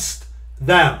against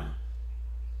them.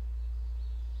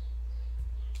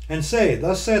 And say,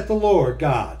 thus saith the Lord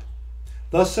God,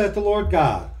 thus saith the Lord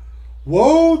God,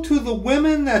 woe to the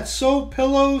women that sew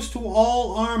pillows to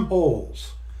all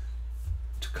armholes,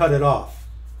 to cut it off.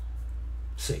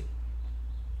 See.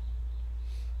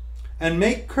 And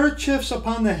make kerchiefs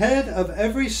upon the head of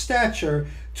every stature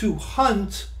to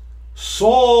hunt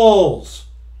souls.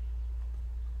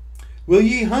 Will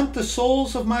ye hunt the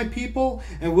souls of my people,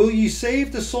 and will ye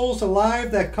save the souls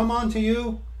alive that come unto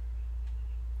you?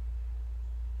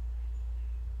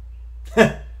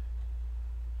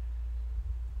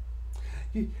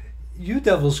 You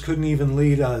devils couldn't even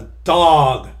lead a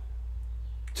dog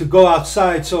to go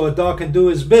outside so a dog can do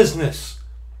his business.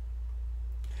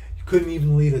 You couldn't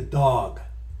even lead a dog.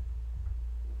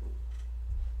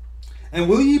 And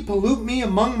will ye pollute me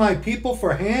among my people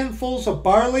for handfuls of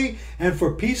barley and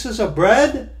for pieces of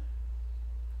bread?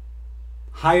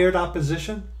 Hired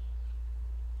opposition.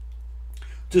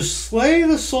 To slay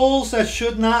the souls that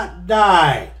should not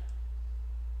die,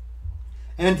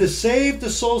 and to save the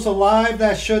souls alive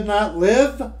that should not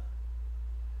live?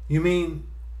 You mean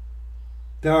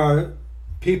there are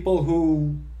people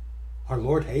who our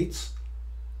Lord hates?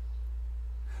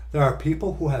 There are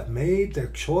people who have made their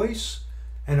choice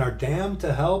and are damned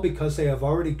to hell because they have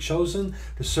already chosen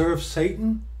to serve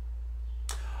Satan?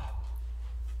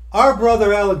 Our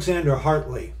brother Alexander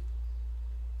Hartley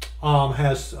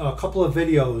has a couple of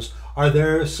videos. Are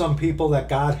there some people that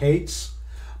God hates?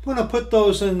 I'm going to put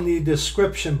those in the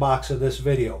description box of this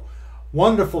video.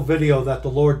 Wonderful video that the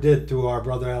Lord did through our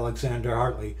brother Alexander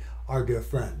Hartley, our dear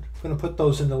friend. I'm going to put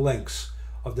those in the links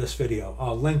of this video.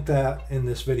 I'll link that in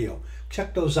this video.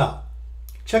 Check those out.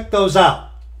 Check those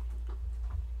out.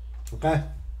 Okay?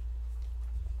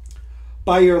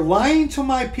 By your lying to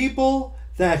my people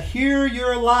that hear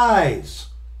your lies.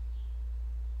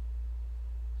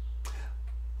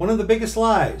 One of the biggest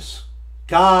lies.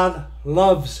 God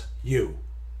loves you.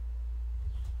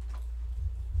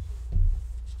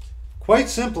 Quite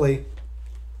simply,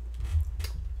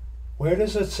 where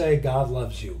does it say God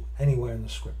loves you? Anywhere in the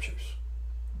scriptures?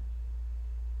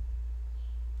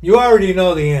 You already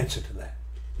know the answer to that.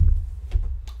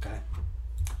 Okay?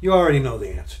 You already know the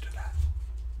answer to that.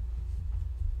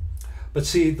 But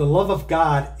see, the love of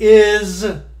God is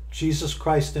Jesus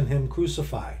Christ and Him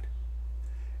crucified.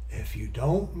 If you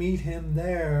don't meet Him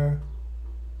there,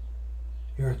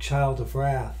 you're a child of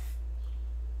wrath.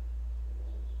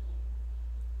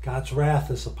 God's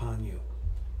wrath is upon you.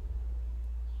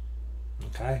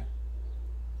 Okay?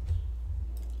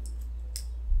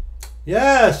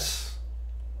 Yes,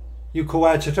 you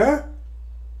coadjutor.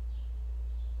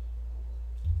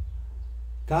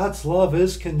 God's love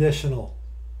is conditional.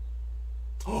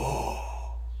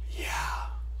 Oh, yeah.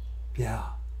 Yeah.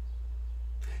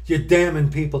 You're damning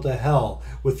people to hell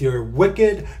with your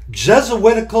wicked,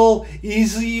 Jesuitical,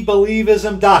 easy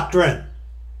believism doctrine.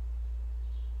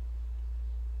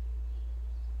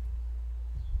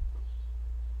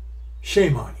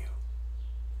 Shame on you.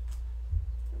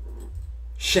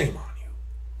 Shame on you.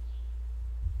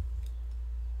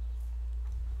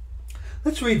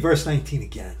 Let's read verse 19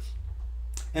 again.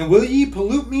 And will ye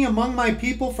pollute me among my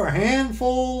people for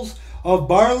handfuls of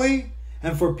barley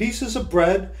and for pieces of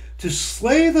bread, to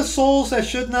slay the souls that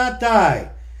should not die,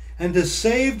 and to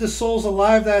save the souls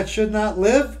alive that should not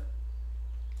live?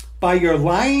 By your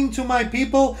lying to my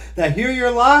people that hear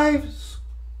your lies?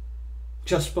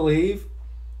 Just believe.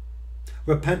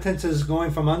 Repentance is going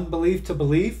from unbelief to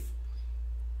belief.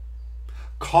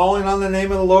 Calling on the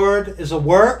name of the Lord is a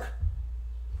work.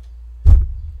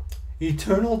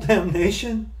 Eternal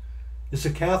damnation is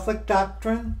a Catholic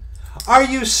doctrine. Are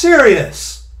you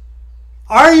serious?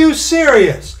 Are you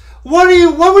serious? What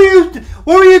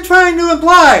were you trying to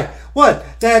imply? What?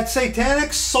 That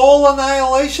satanic soul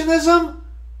annihilationism?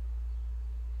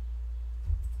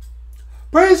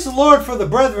 Praise the Lord for the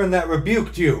brethren that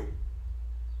rebuked you.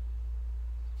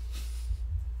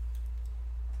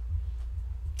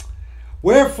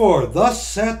 Wherefore, thus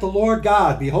saith the Lord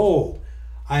God, behold,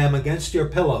 I am against your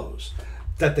pillows,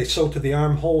 that they sew to the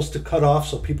armholes to cut off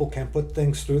so people can't put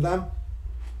things through them.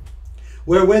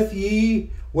 Wherewith ye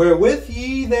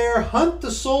there hunt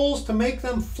the souls to make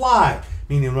them fly,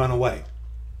 meaning run away.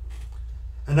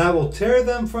 And I will tear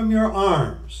them from your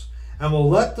arms, and will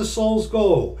let the souls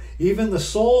go, even the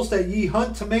souls that ye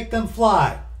hunt to make them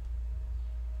fly.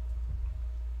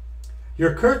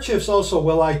 Your kerchiefs also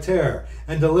will I tear,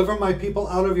 and deliver my people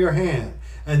out of your hand,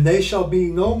 and they shall be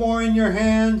no more in your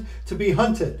hand to be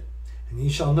hunted, and ye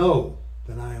shall know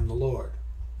that I am the Lord.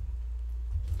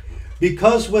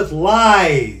 Because with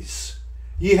lies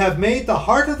ye have made the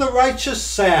heart of the righteous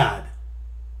sad,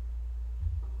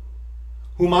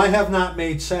 whom I have not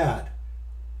made sad,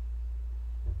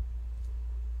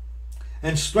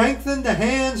 and strengthened the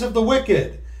hands of the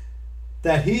wicked,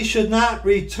 that he should not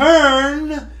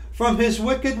return from his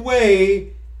wicked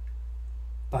way,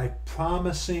 by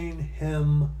promising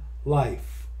him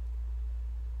life.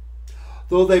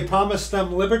 Though they promise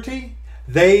them liberty,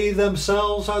 they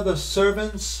themselves are the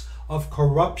servants of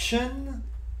corruption.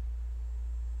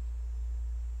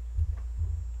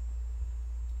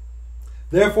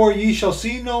 Therefore ye shall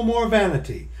see no more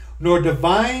vanity, nor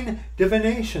divine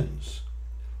divinations.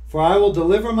 For I will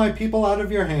deliver my people out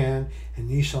of your hand, and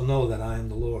ye shall know that I am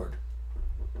the Lord.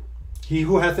 He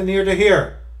who hath an ear to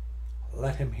hear,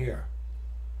 let him hear.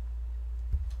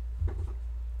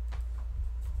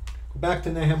 Go back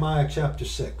to Nehemiah chapter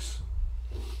 6.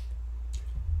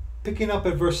 Picking up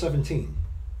at verse 17.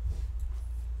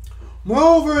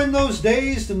 Moreover, in those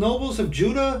days the nobles of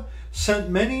Judah sent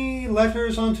many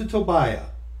letters unto Tobiah,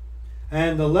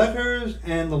 and the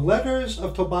letters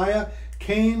of Tobiah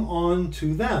came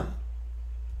unto them.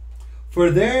 For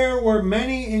there were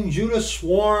many in Judah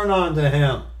sworn unto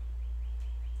him,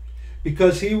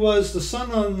 because he was the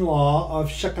son-in-law of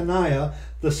Shechaniah,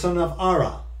 the son of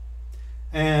Ara,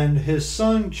 and his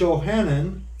son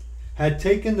Johanan had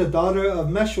taken the daughter of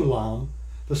Meshullam,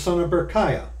 the son of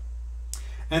Berechiah.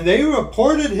 And they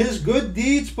reported his good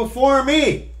deeds before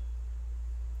me,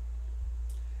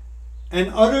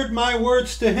 and uttered my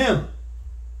words to him.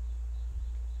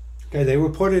 Okay, they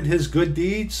reported his good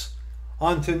deeds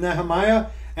unto Nehemiah,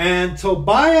 and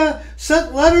Tobiah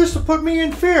sent letters to put me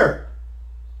in fear,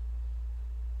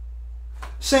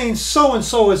 saying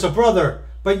so-and-so is a brother,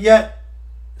 but yet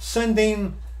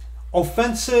sending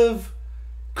offensive,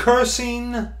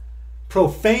 cursing,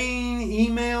 profane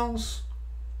emails,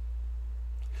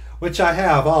 which I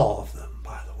have all of them,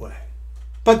 by the way.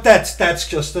 But that's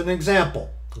just an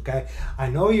example, okay? I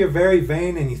know you're very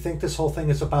vain and you think this whole thing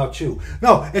is about you.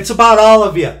 No, it's about all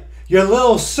of you. Your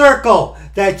little circle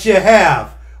that you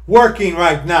have working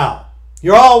right now.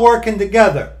 You're all working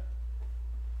together.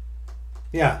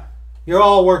 Yeah, you're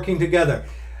all working together.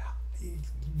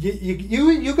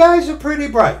 You guys are pretty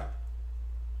bright.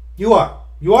 You are.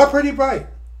 You are pretty bright.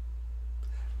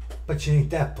 But you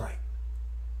ain't that bright.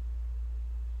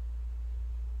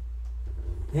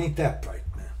 You ain't that bright,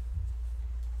 man.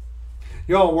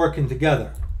 You're all working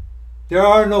together. There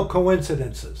are no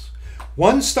coincidences.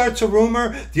 One starts a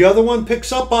rumor, the other one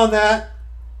picks up on that,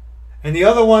 and the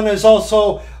other one is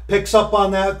also picks up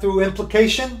on that through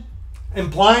implication,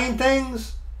 implying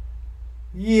things.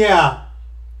 Yeah.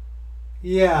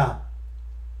 Yeah.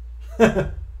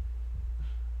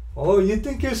 Oh, you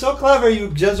think you're so clever,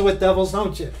 you Jesuit devils,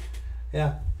 don't you?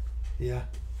 Yeah. Yeah.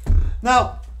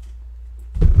 Now,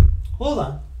 hold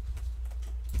on.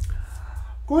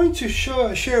 going to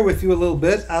share with you a little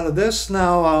bit out of this.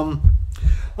 Now,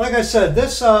 like I said,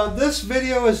 this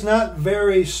video is not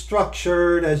very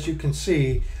structured, as you can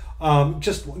see.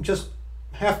 Just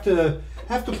have to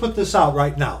put this out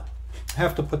right now.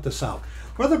 Have to put this out.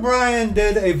 Brother Brian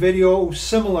did a video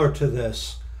similar to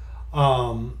this,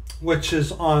 which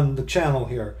is on the channel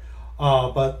here,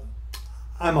 but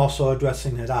I'm also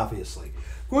addressing it, obviously.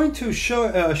 Going to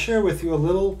share with you a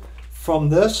little from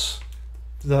this,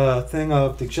 the thing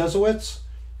of the Jesuits.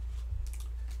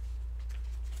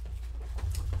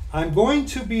 I'm going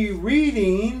to be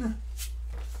reading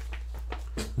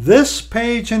this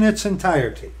page in its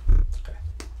entirety. Okay,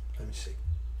 let me see.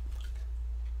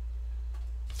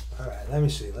 All right, let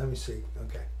me see.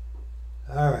 Okay.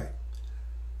 All right.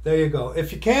 There you go.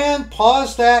 If you can,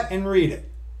 pause that and read it.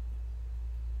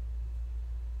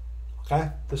 Okay?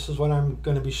 This is what I'm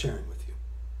going to be sharing with you.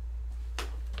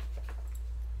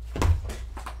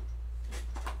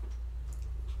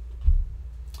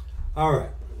 All right.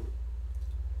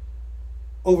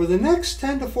 Over the next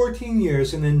 10 to 14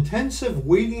 years, an intensive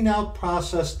weeding out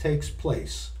process takes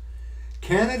place.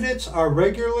 Candidates are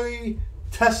regularly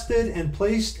tested and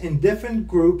placed in different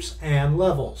groups and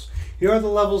levels. Here are the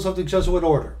levels of the Jesuit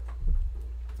order.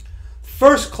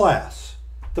 First class,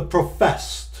 the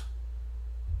professed.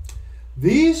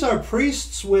 These are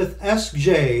priests with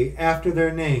SJ after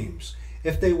their names,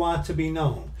 if they want to be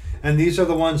known. And these are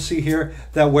the ones, see here,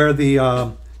 that wear the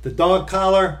dog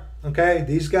collar. Okay,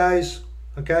 these guys.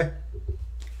 Okay.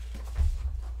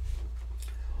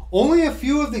 Only a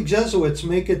few of the Jesuits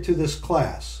make it to this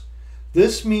class.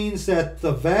 This means that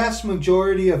the vast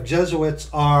majority of Jesuits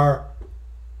are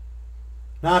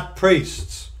not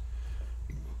priests.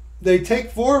 They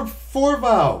take four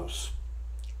vows: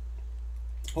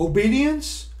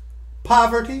 obedience,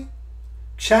 poverty,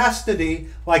 chastity,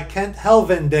 like Kent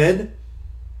Helvin did,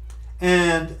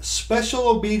 and special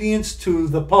obedience to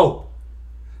the Pope,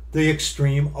 the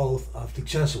extreme oath of the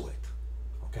Jesuit.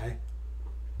 Okay?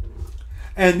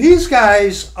 And these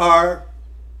guys are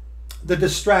the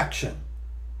distraction.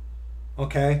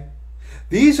 Okay?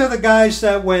 These are the guys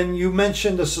that when you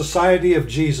mention the Society of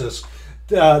Jesus,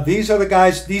 these are the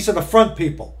guys, these are the front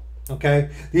people. Okay?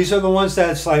 These are the ones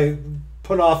that's like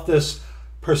put off this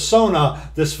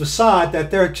persona, this facade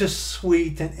that they're just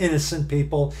sweet and innocent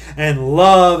people and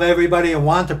love everybody and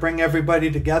want to bring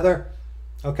everybody together.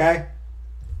 Okay?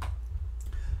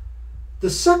 The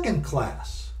second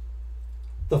class,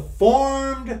 the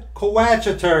formed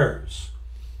coadjutors.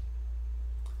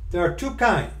 There are two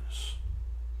kinds.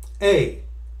 A,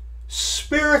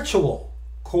 spiritual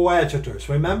coadjutors.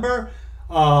 Remember,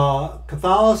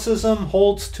 Catholicism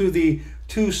holds to the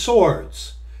two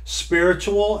swords,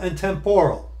 spiritual and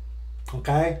temporal.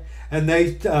 Okay? And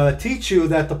they teach you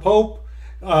that the Pope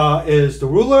is the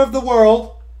ruler of the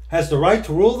world, has the right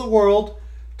to rule the world,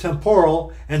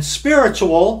 temporal, and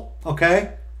spiritual.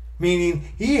 Okay?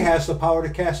 Meaning he has the power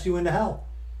to cast you into hell.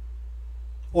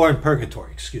 Or in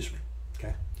purgatory, excuse me.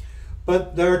 Okay?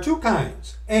 But there are two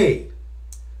kinds. A,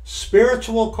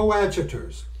 spiritual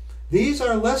coadjutors. These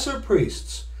are lesser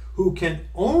priests who can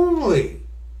only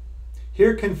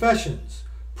hear confessions,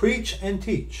 preach and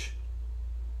teach.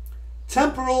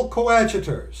 Temporal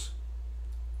coadjutors.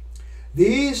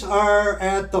 These are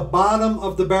at the bottom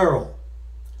of the barrel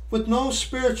with no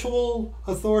spiritual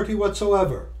authority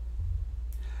whatsoever.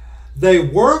 They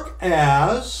work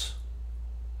as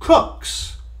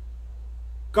cooks,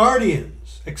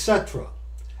 guardians, etc.,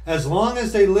 as long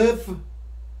as they live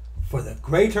for the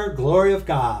greater glory of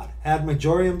God, ad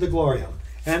majorem Dei gloriam.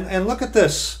 And look at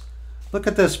this. Look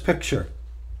at this picture.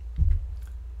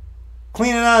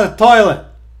 Cleaning out a toilet.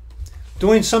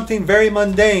 Doing something very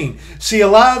mundane. See, a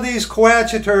lot of these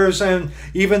coadjutors and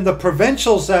even the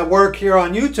provincials that work here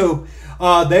on YouTube,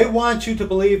 they want you to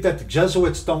believe that the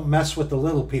Jesuits don't mess with the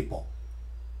little people.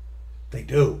 They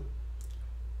do.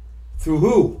 Through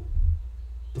who?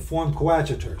 The formed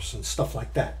coadjutors and stuff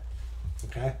like that.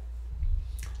 Okay?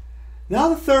 Now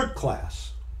the third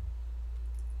class.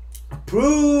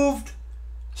 Approved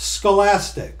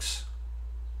scholastics.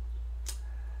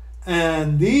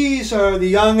 And these are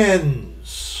the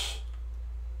youngins.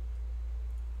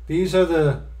 These are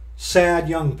the sad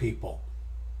young people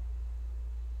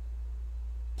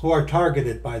who are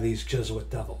targeted by these Jesuit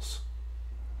devils.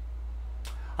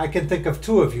 I can think of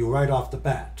two of you right off the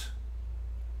bat.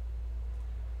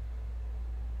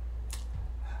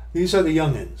 These are the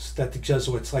youngins that the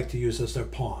Jesuits like to use as their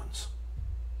pawns.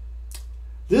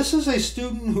 This is a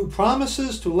student who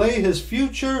promises to lay his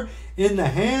future in the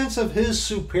hands of his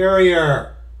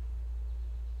superior.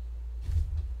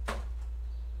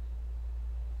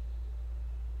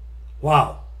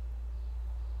 Wow.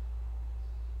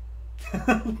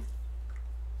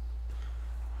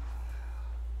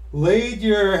 Laid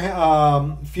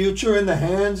your future in the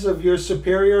hands of your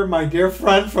superior, my dear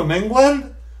friend from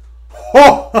England?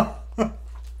 Oh!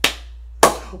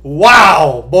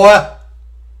 Wow, boy.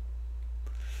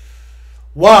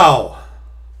 Wow.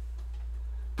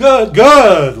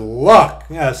 Good luck.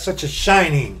 Yeah, such a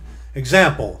shining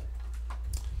example.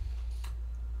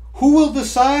 Who will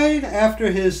decide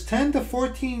after his 10 to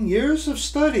 14 years of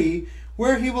study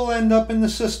where he will end up in the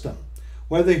system,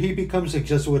 whether he becomes a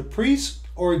Jesuit priest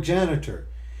or a janitor?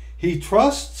 He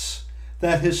trusts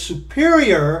that his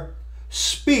superior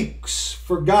speaks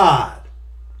for God.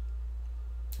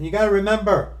 And you got to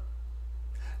remember,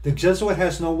 the Jesuit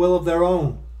has no will of their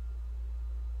own.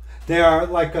 They are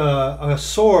like a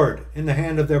sword in the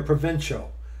hand of their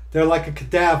provincial. They're like a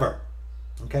cadaver.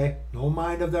 Okay? No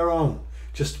mind of their own,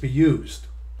 just to be used.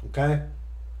 Okay?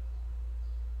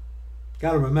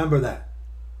 Got to remember that.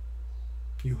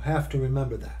 You have to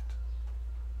remember that.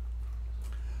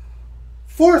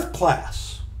 Fourth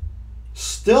class,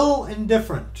 still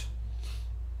indifferent.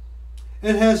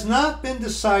 It has not been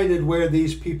decided where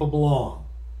these people belong.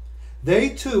 They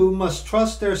too must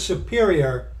trust their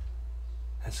superior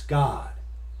as God.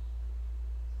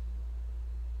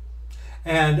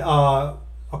 And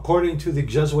according to the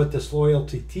Jesuit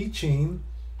disloyalty teaching,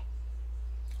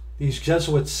 these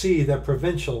Jesuits see their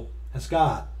provincial as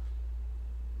God.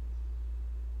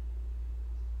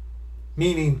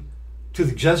 Meaning, to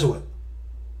the Jesuit,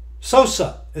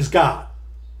 Sosa is God.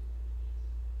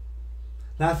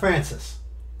 Not Francis,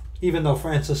 even though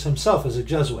Francis himself is a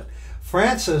Jesuit.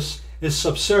 Francis is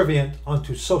subservient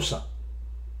unto Sosa.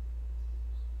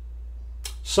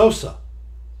 Sosa,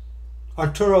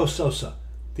 Arturo Sosa,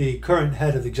 the current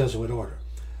head of the Jesuit order,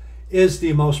 is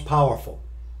the most powerful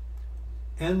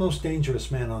and most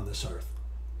dangerous man on this earth.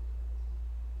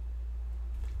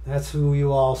 That's who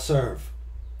you all serve,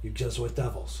 you Jesuit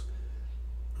devils.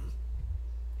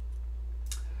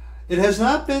 It has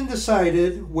not been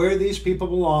decided where these people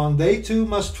belong. They too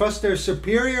must trust their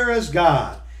superior as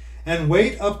God and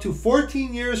wait up to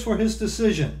 14 years for his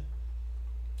decision.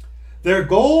 Their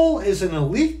goal is an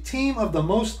elite team of the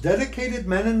most dedicated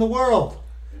men in the world.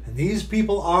 And these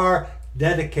people are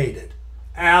dedicated.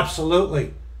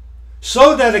 Absolutely.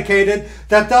 So dedicated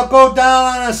that they'll go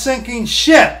down on a sinking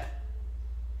ship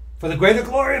for the greater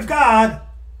glory of God,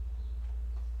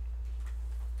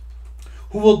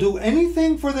 who will do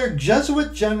anything for their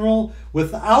Jesuit general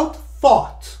without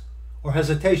thought or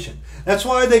hesitation. That's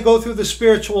why they go through the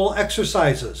spiritual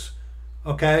exercises,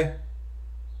 okay?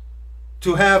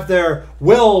 To have their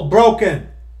will broken,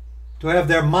 to have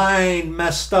their mind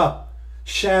messed up,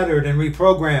 shattered and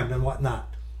reprogrammed and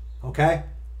whatnot, okay?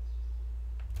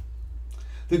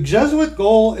 The Jesuit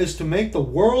goal is to make the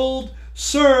world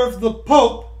serve the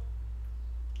Pope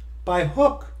by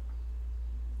hook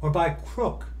or by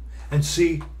crook. And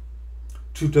see,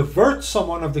 to divert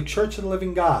someone of the Church of the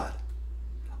Living God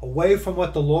away from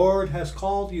what the Lord has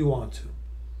called you onto.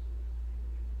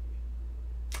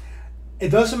 It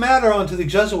doesn't matter unto the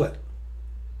Jesuit.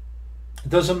 It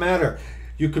doesn't matter.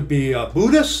 You could be a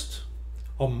Buddhist,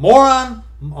 a moron,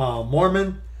 a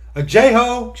Mormon, a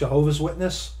Jeho, Jehovah's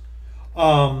Witness,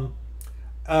 a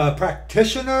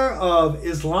practitioner of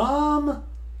Islam, a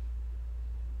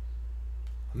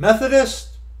Methodist,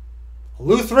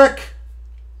 Lutheric,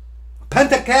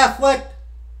 Pentacatholic,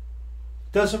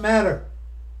 doesn't matter.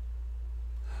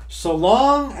 So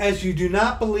long as you do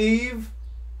not believe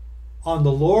on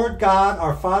the Lord God,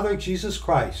 our Father, Jesus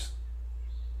Christ,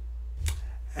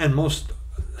 and most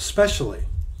especially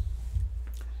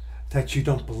that you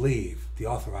don't believe the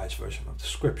authorized version of the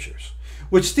Scriptures,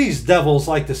 which these devils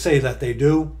like to say that they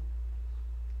do.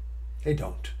 They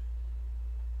don't.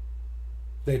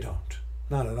 They don't.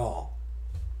 Not at all.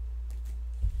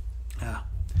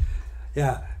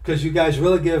 Yeah, because you guys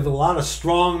really give a lot of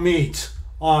strong meat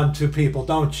on to people,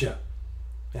 don't you?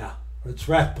 Yeah, it's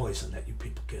rat poison that you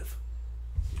people give.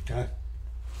 Okay?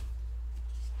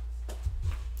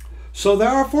 So there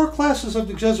are 4 classes of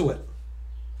the Jesuit,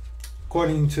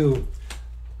 according to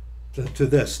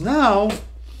this. Now,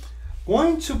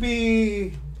 going to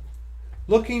be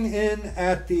looking in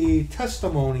at the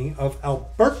testimony of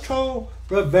Alberto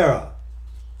Rivera.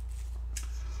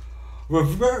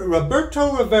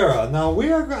 Roberto Rivera. Now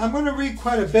I'm going to read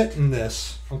quite a bit in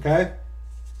this, okay?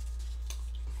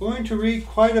 Going to read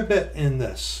quite a bit in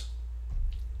this.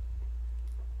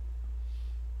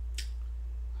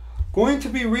 Going to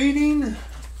be reading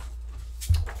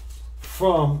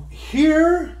from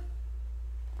here,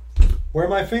 where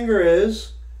my finger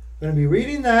is. Going to be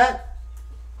reading that,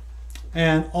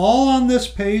 and all on this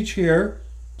page here,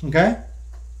 okay?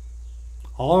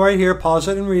 All right here. Pause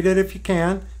it and read it if you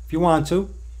can, if you want to.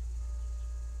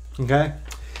 Okay?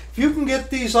 If you can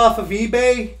get these off of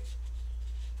eBay,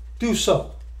 do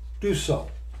so. Do so.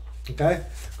 Okay?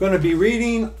 Going to be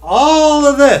reading all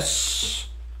of this.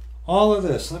 All of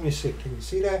this. Let me see. Can you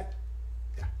see that?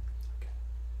 Yeah. Okay.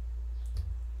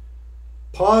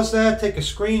 Pause that. Take a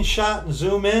screenshot and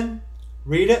zoom in.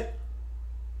 Read it.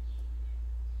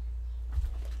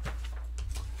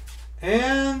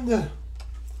 And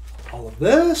all of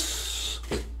this.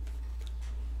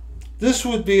 This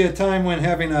would be a time when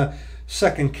having a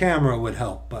second camera would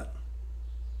help, but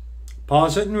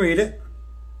pause it and read it.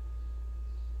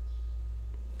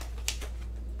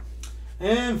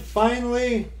 And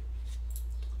finally,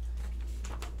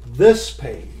 this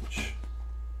page.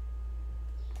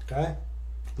 Okay?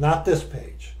 Not this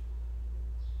page.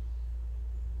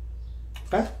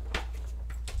 Okay?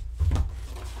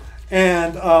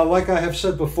 And like I have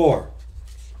said before,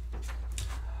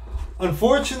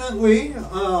 unfortunately,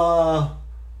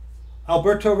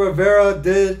 Alberto Rivera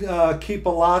did keep a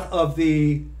lot of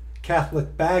the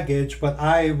Catholic baggage, but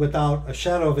I, without a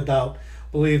shadow of a doubt,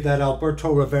 believe that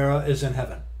Alberto Rivera is in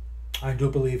heaven. I do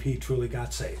believe he truly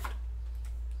got saved.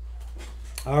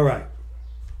 All right.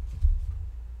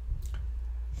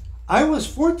 I was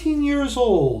 14 years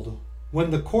old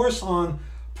when the course on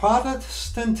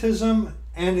Protestantism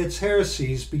and its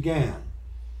heresies began.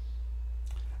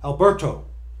 Alberto,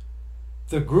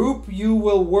 the group you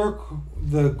will work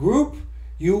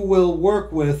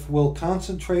with will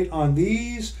concentrate on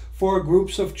these 4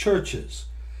 groups of churches: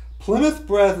 Plymouth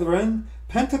Brethren,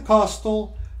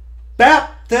 Pentecostal,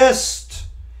 Baptist,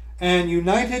 and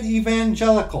United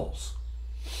Evangelicals.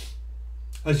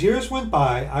 As years went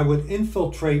by, I would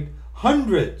infiltrate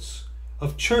hundreds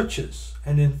of churches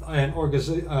and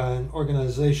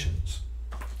organizations.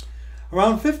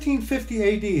 Around 1550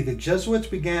 AD, the Jesuits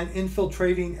began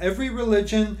infiltrating every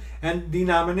religion and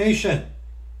denomination.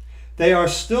 They are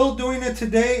still doing it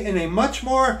today in a much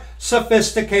more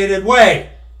sophisticated way.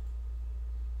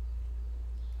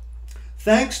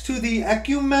 Thanks to the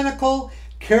ecumenical,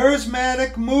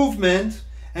 charismatic movement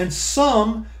and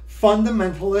some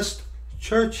fundamentalist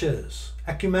churches.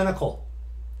 Ecumenical.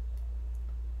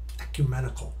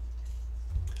 Ecumenical.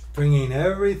 Bringing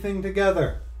everything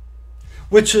together.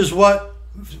 Which is what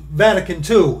Vatican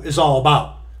II is all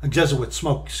about. A Jesuit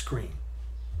smoke screen.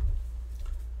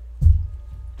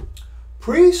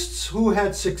 Priests who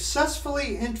had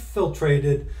successfully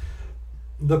infiltrated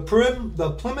the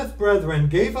Plymouth Brethren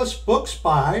gave us books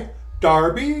by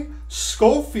Darby,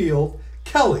 Schofield,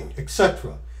 Kelly,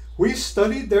 etc. We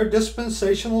studied their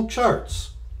dispensational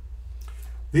charts.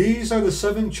 These are the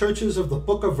 7 churches of the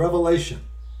book of Revelation.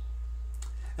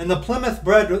 And the Plymouth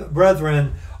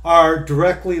Brethren are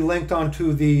directly linked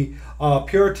onto the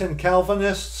Puritan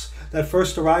Calvinists that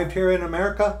first arrived here in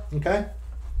America. Okay?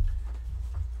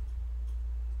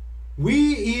 We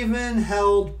even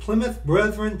held Plymouth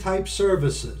Brethren type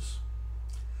services.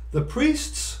 The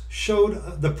priest showed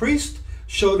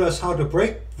us how to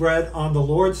break bread on the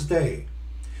Lord's Day.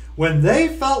 When they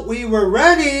felt we were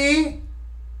ready,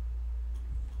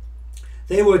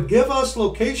 they would give us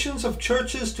locations of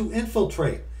churches to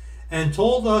infiltrate and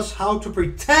told us how to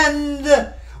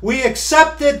pretend we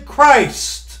accepted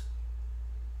Christ.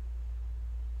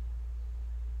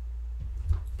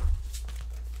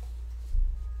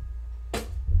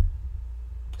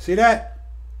 See that?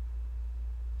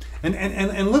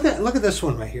 And look at this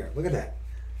one right here. Look at that.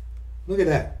 Look at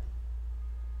that.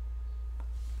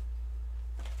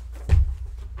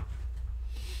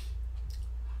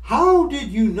 How did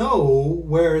you know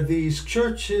where these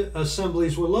church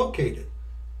assemblies were located?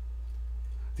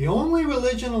 The only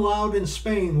religion allowed in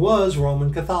Spain was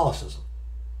Roman Catholicism.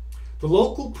 The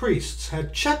local priests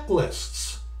had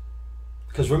checklists.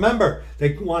 Because remember,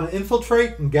 they want to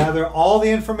infiltrate and gather all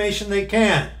the information they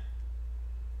can.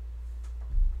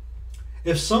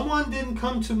 If someone didn't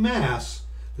come to Mass,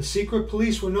 the secret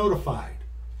police were notified.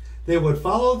 They would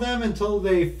follow them until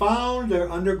they found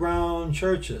their underground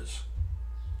churches.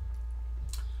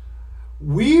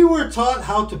 We were taught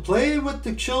how to play with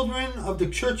the children of the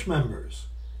church members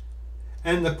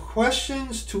and the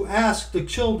questions to ask the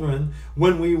children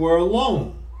when we were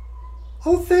alone.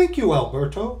 Oh, thank you,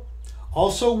 Alberto.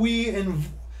 Also,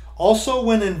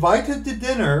 when invited to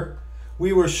dinner,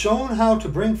 we were shown how to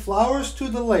bring flowers to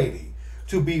the lady,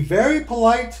 to be very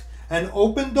polite and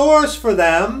open doors for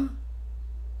them.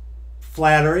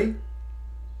 Flattery.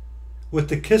 With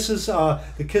the kisses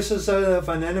of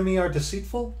an enemy are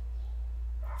deceitful.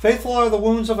 Faithful are the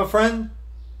wounds of a friend,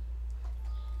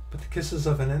 but the kisses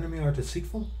of an enemy are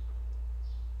deceitful.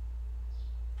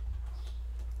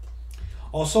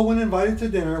 Also, when invited to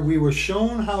dinner, we were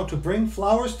shown how to bring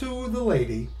flowers to the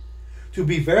lady, to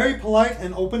be very polite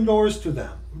and open doors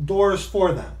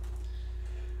for them.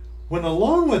 When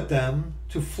alone with them,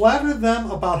 to flatter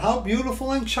them about how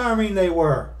beautiful and charming they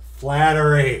were.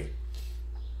 Flattery,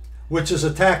 which is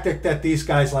a tactic that these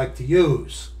guys like to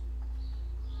use.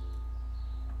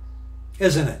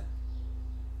 Isn't it?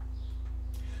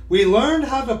 We learned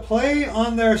how to play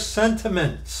on their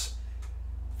sentiments,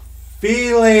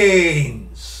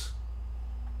 feelings,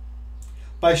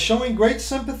 by showing great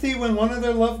sympathy when one of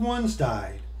their loved ones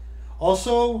died.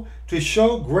 Also, to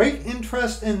show great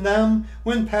interest in them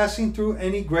when passing through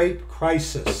any great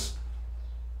crisis.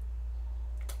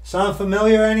 Sound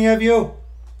familiar, any of you?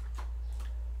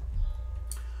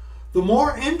 The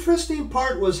more interesting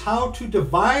part was how to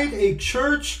divide a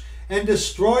church and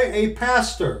destroy a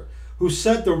pastor who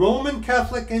said the Roman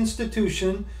Catholic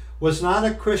institution was not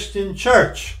a Christian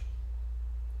church.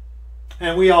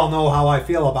 And we all know how I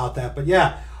feel about that. But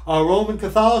yeah, Roman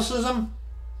Catholicism,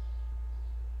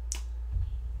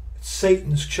 it's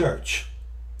Satan's church.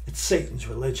 It's Satan's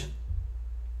religion.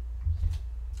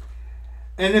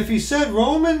 And if he said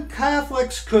Roman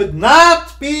Catholics could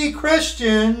not be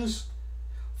Christians,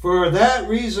 for that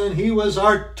reason he was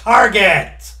our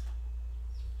target.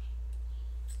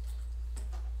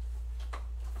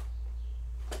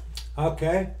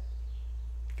 Okay,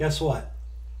 guess what?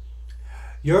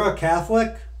 You're a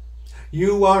Catholic.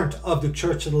 You aren't of the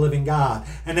Church of the Living God.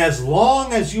 And as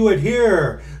long as you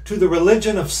adhere to the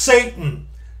religion of Satan,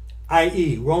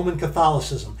 i.e. Roman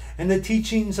Catholicism, and the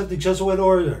teachings of the Jesuit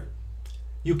order,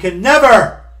 you can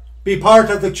never be part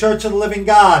of the Church of the Living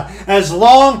God as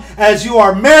long as you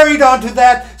are married onto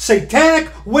that satanic,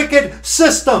 wicked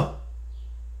system.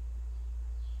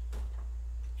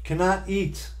 You cannot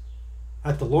eat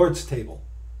at the Lord's table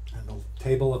and the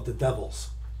table of the devils.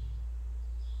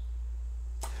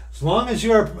 As long as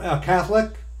you're a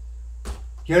Catholic,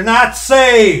 you're not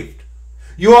saved.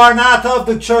 You are not of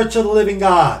the Church of the Living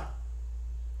God.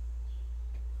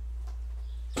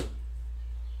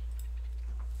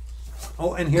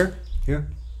 Oh, and here,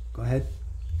 go ahead.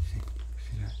 See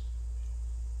that?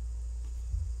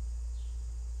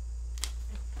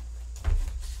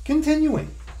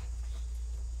 Continuing.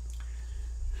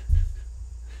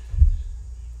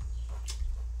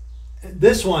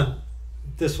 This one.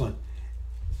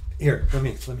 Here, let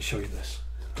me show you this.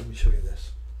 Let me show you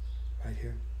this. Right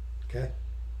here. Okay?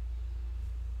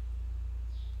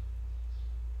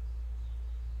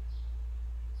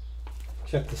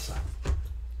 Check this out.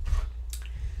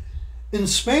 In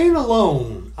Spain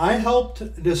alone, I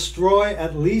helped destroy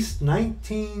at least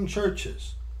 19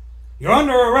 churches. You're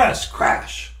under arrest.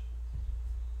 Crash.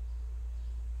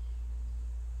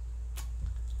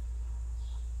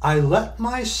 I let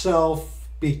myself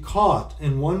be caught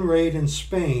in one raid in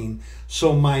Spain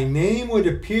so my name would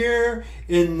appear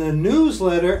in the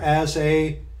newsletter as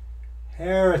a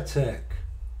heretic.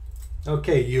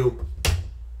 Okay, you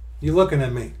looking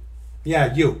at me.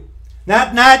 Yeah, you.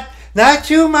 Not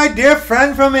you, my dear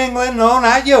friend from England. No,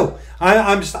 not you.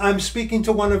 I'm speaking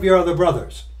to one of your other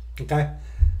brothers. Okay?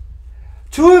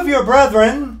 2 of your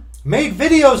brethren made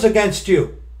videos against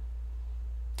you.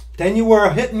 Then you were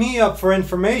hitting me up for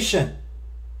information.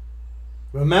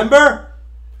 Remember?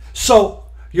 So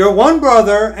your one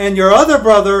brother and your other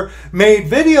brother made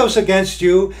videos against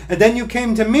you, and then you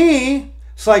came to me.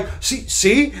 It's like,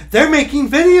 see, they're making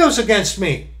videos against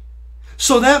me.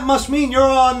 So that must mean you're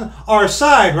on our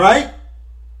side, right?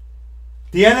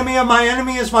 The enemy of my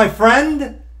enemy is my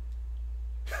friend?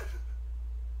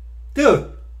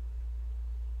 Dude.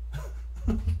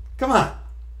 Come on.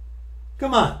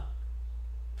 Come on.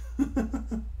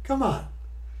 Come on.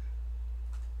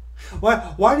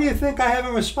 Why do you think I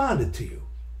haven't responded to you?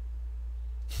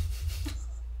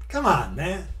 Come on,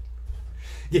 man.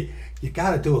 You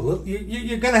got to do a little.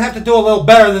 You're going to have to do a little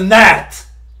better than that.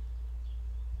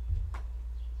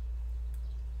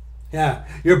 Yeah,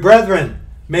 your brethren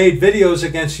made videos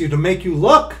against you to make you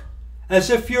look as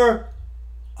if you're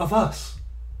of us.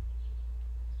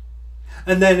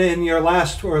 And then in your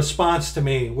last response to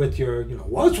me with your,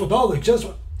 what's with all the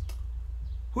Jesuits?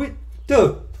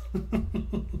 Dude.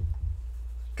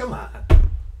 Come on.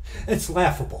 It's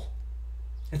laughable.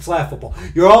 It's laughable.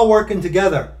 You're all working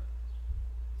together.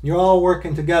 You're all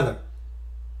working together.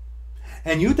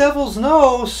 And you devils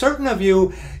know, certain of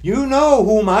you, you know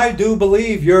whom I do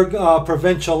believe your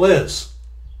provincial is.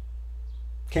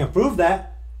 Can't prove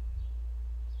that.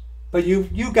 But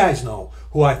you guys know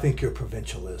who I think your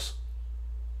provincial is.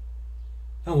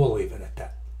 And we'll leave it at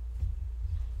that.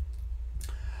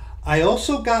 I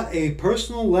also got a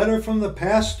personal letter from the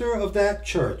pastor of that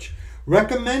church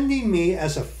recommending me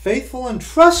as a faithful and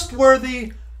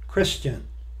trustworthy Christian.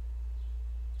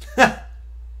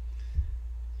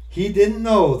 He didn't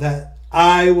know that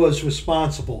I was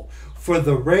responsible for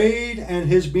the raid and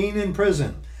his being in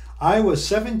prison. I was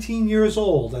 17 years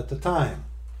old at the time.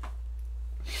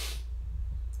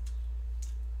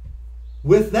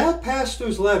 With that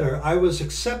pastor's letter, I was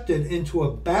accepted into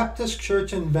a Baptist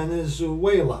church in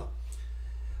Venezuela.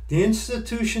 The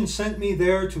institution sent me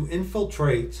there to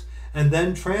infiltrate and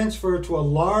then transfer to a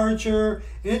larger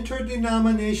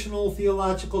interdenominational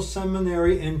theological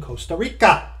seminary in Costa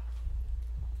Rica.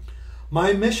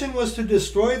 My mission was to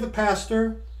destroy the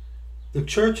pastor, the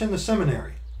church, and the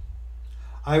seminary.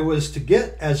 I was to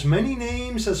get as many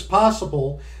names as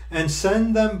possible and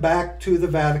send them back to the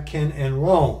Vatican in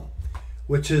Rome,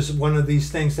 which is one of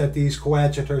these things that these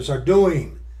coadjutors are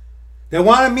doing. They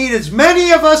want to meet as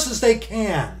many of us as they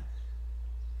can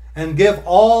and give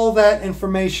all that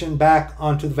information back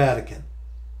onto the Vatican.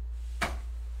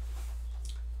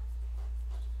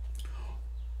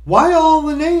 Why all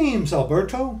the names,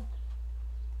 Alberto?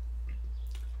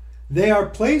 They are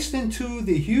placed into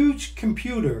the huge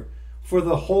computer for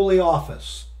the Holy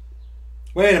Office.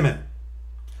 Wait a minute.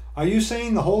 Are you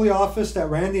saying the Holy Office that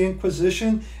ran the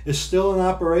Inquisition is still in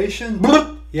operation?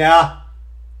 Yeah,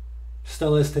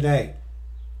 still is today.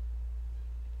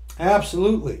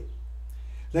 Absolutely.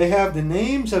 They have the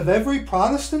names of every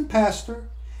Protestant pastor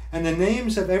and the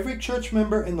names of every church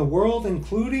member in the world,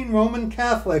 including Roman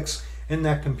Catholics, in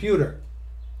that computer.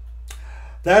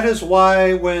 That is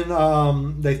why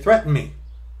when they threatened me,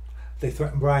 they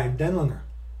threatened Brian Denlinger.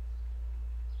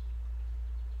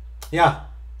 Yeah.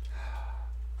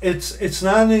 It's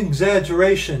not an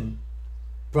exaggeration,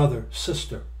 brother,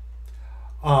 sister,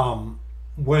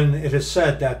 when it is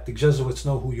said that the Jesuits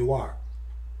know who you are.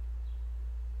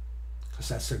 Because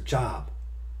that's their job,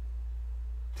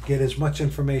 to get as much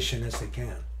information as they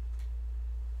can.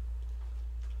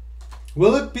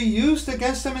 Will it be used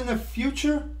against them in the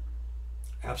future?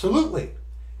 Absolutely.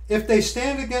 If they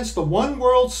stand against the one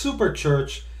world super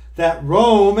church that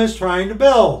Rome is trying to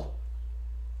build.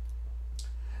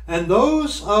 And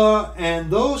those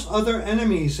other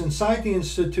enemies inside the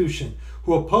institution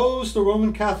who oppose the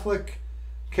Roman Catholic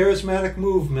charismatic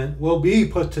movement will be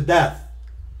put to death.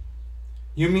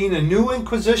 You mean a new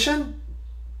Inquisition?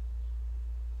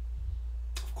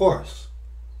 Of course.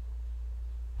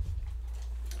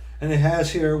 And it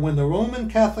has here, when the Roman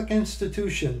Catholic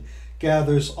institution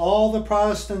gathers all the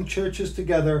Protestant churches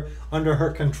together under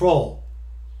her control,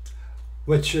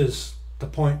 which is the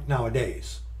point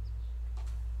nowadays.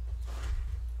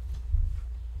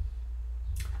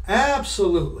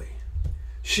 Absolutely.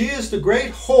 She is the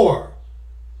great whore,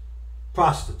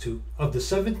 prostitute of the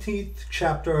 17th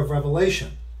chapter of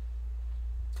Revelation.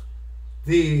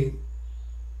 The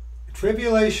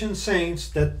tribulation saints,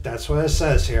 that's what it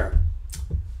says here,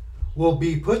 will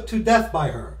be put to death by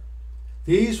her.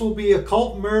 These will be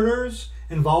occult murders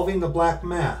involving the Black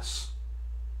Mass.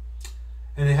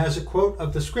 And it has a quote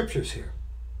of the scriptures here.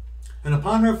 And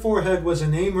upon her forehead was a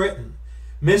name written,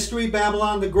 Mystery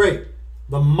Babylon the Great,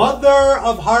 the mother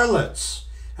of harlots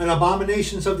and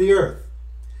abominations of the earth.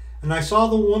 And I saw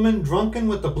the woman drunken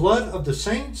with the blood of the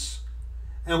saints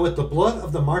and with the blood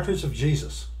of the martyrs of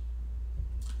Jesus.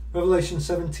 Revelation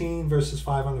 17, verses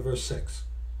 5 on to verse 6.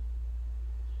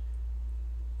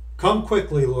 Come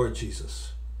quickly, Lord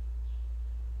Jesus.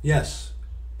 Yes,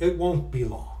 it won't be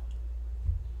long.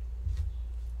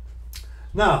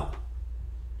 Now,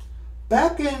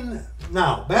 back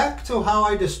to how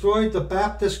I destroyed the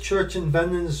Baptist church in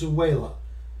Venezuela.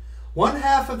 One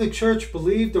half of the church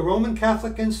believed the Roman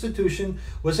Catholic institution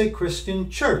was a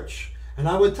Christian church, and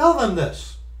I would tell them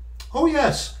this. Oh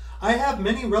yes, I have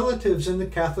many relatives in the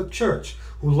Catholic Church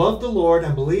who love the Lord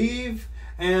and believe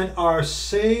and are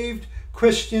saved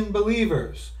Christian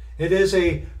believers. It is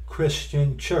a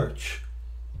Christian church.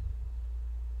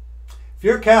 If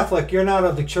you're Catholic, you're not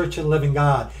of the Church of the Living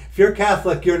God. If you're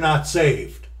Catholic, you're not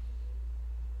saved.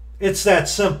 It's that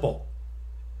simple.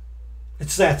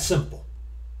 It's that simple.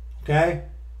 Okay?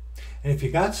 And if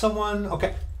you got someone,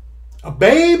 okay, a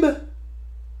babe,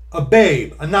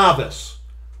 a novice,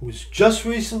 who's just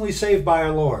recently saved by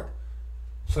our Lord.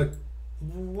 It's like,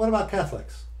 what about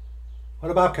Catholics? What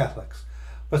about Catholics?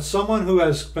 But someone who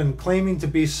has been claiming to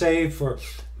be saved for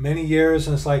many years,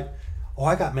 and it's like, oh,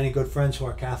 I got many good friends who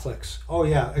are Catholics. Oh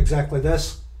yeah, exactly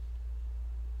this.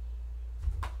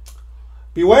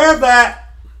 Beware of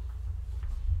that.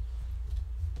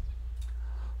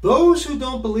 Those who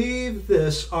don't believe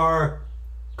this are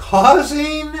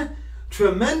causing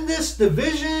tremendous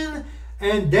division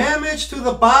and damage to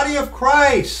the body of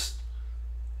Christ.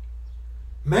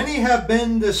 Many have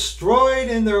been destroyed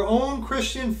in their own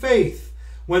Christian faith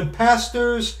when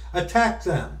pastors attack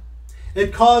them.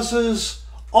 It causes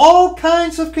all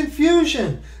kinds of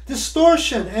confusion,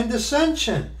 distortion, and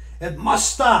dissension. It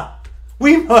must stop.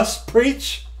 We must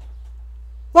preach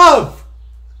love.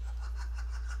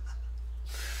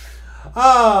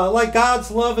 Like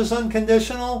God's love is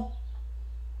unconditional,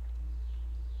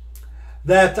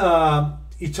 that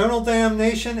eternal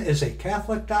damnation is a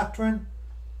Catholic doctrine.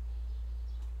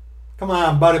 Come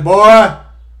on, buddy boy.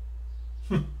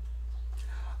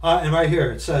 And right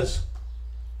here it says,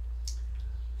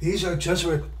 these are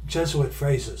Jesuit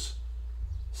phrases.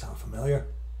 Sound familiar?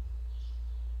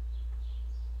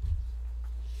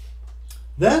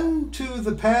 Then to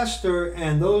the pastor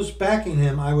and those backing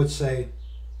him, I would say,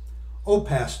 "Oh,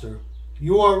 pastor,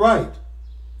 you are right.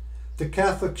 The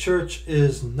Catholic Church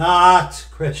is not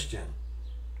Christian.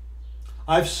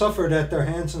 I've suffered at their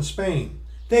hands in Spain.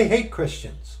 They hate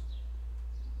Christians.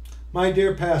 My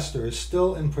dear pastor is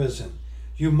still in prison.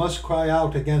 You must cry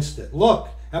out against it. Look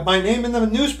at my name in the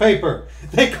newspaper.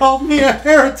 They called me a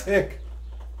heretic.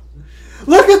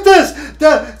 Look at this.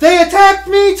 They attacked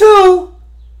me too.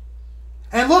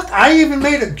 And look, I even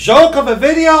made a joke of a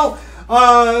video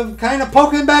kind of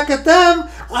poking back at them.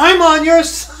 I'm on your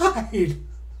side."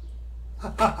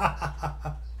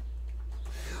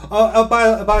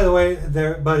 By the way,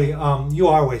 there, buddy, you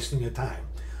are wasting your time.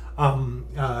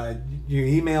 You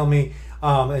email me,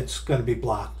 it's going to be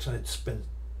blocked.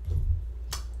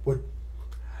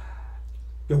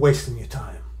 You're wasting your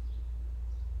time.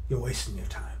 You're wasting your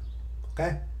time.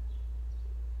 Okay?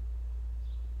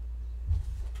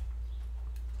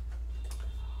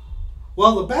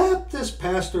 While the Baptist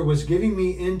pastor was getting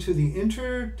me into the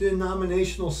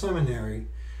interdenominational seminary,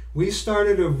 we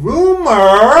started a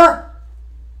rumor.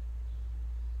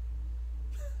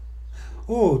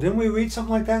 Oh, didn't we read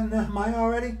something like that in Nehemiah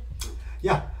already?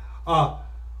 Yeah.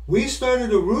 We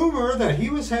started a rumor that he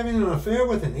was having an affair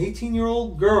with an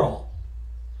 18-year-old girl.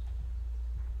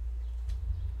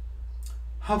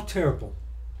 How terrible.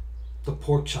 The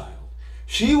poor child.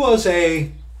 She was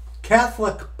a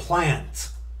Catholic plant.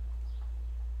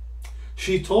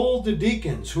 She told the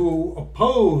deacons who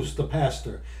opposed the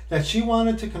pastor that she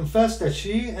wanted to confess that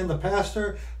she and the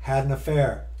pastor had an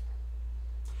affair.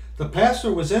 The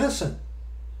pastor was innocent.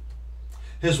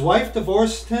 His wife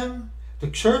divorced him, the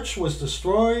church was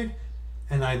destroyed,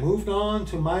 and I moved on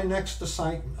to my next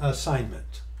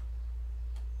assignment.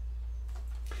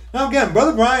 Now again,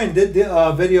 Brother Brian did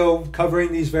the video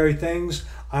covering these very things.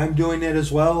 I'm doing it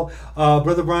as well.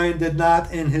 Brother Brian did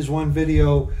not, in his one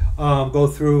video, go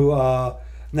through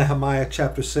Nehemiah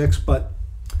chapter 6, but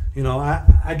you know,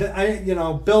 I you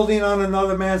know, building on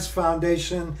another man's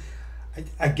foundation,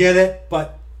 I get it,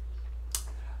 but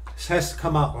this has to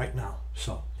come out right now.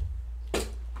 So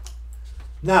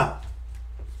now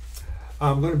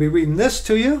I'm going to be reading this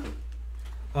to you.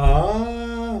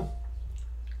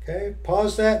 Okay,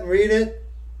 pause that and read it.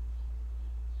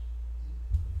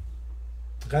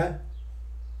 Okay.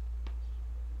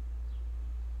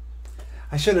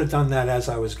 I should have done that as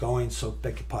I was going, so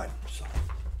beg your pardon. So,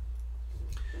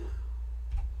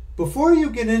 before you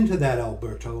get into that,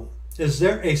 Alberto, is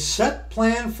there a set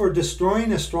plan for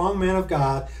destroying a strong man of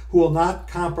God who will not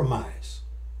compromise?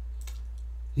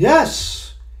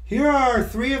 Yes. Here are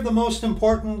 3 of the most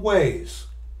important ways.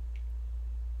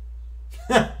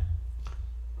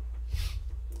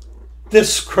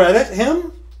 Discredit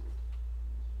him.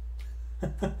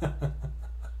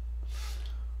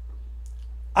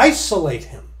 Isolate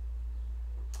him.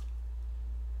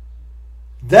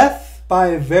 Death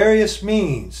by various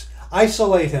means.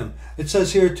 Isolate him. It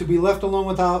says here to be left alone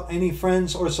without any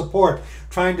friends or support,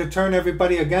 trying to turn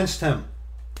everybody against him.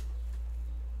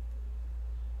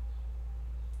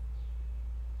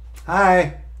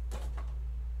 Hi.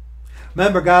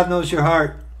 Remember, God knows your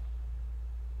heart.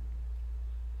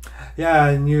 Yeah,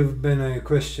 and you've been a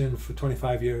Christian for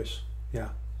 25 years. Yeah.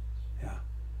 Yeah.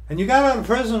 And you got out of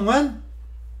prison when?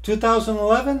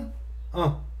 2011?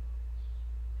 Oh.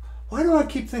 Why do I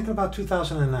keep thinking about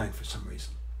 2009 for some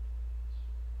reason?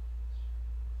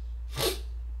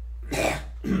 Beg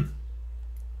your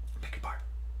pardon.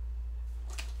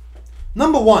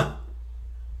 Number 1.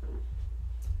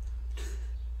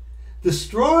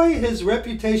 Destroy his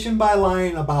reputation by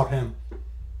lying about him.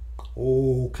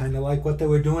 Oh, kind of like what they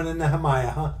were doing in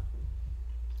Nehemiah, huh?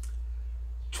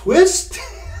 Twisting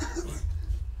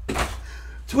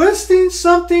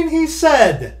something he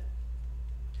said.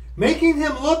 Making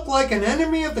him look like an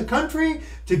enemy of the country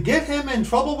to get him in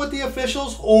trouble with the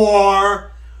officials,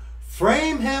 or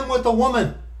frame him with a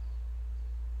woman.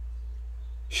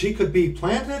 She could be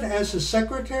planted as his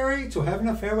secretary to have an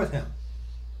affair with him.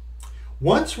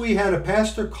 Once we had a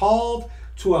pastor called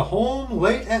to a home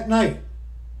late at night.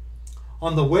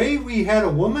 On the way, we had a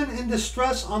woman in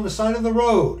distress on the side of the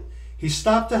road. He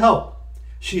stopped to help.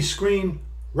 She screamed,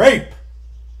 "Rape!"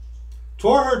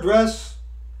 tore her dress,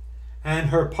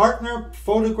 and her partner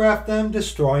photographed them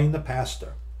destroying the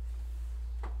pastor.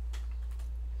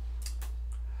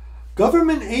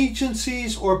 Government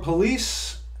agencies or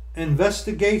police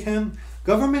investigate him.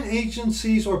 Government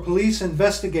agencies or police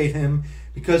investigate him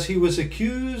because he was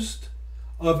accused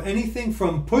of anything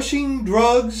from pushing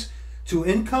drugs to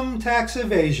income tax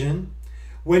evasion.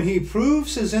 When he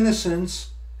proves his innocence,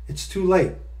 it's too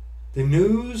late. The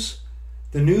news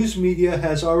media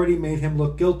has already made him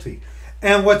look guilty.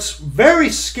 And what's very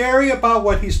scary about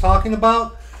what he's talking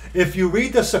about, if you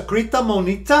read the Scripta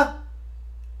Monita,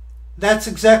 that's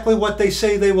exactly what they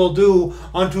say they will do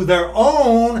unto their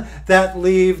own that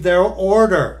leave their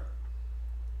order.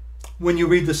 When you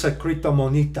read the Scripta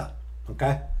Monita,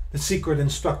 okay? The secret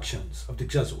instructions of the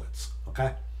Jesuits,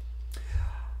 okay?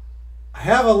 I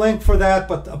have a link for that,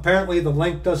 but apparently the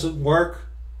link doesn't work.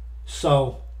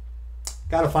 So,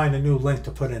 got to find a new link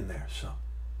to put in there. So,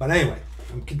 but anyway,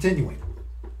 I'm continuing.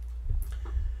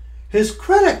 His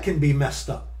credit can be messed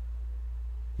up.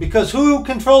 Because who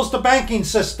controls the banking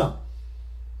system?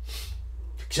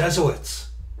 The Jesuits.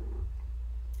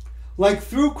 Like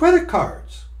through credit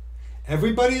cards.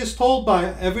 Everybody is told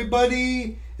but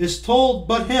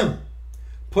him,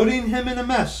 putting him in a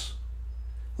mess.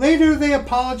 Later they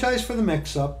apologize for the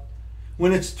mix-up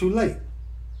when it's too late.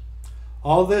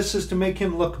 All this is to make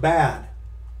him look bad.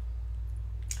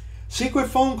 Secret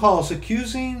phone calls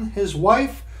accusing his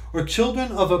wife or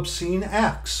children of obscene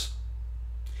acts.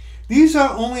 These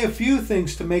are only a few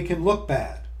things to make him look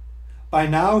bad. By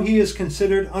now he is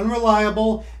considered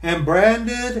unreliable and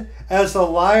branded as a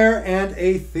liar and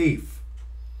a thief.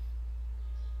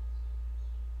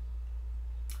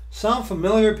 Sound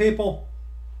familiar, people?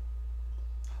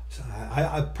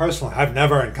 I personally, I've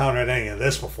never encountered any of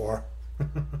this before.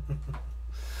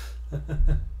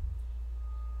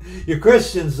 You're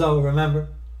Christians, though, remember?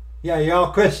 Yeah, you're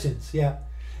all Christians, yeah.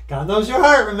 God knows your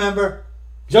heart, remember?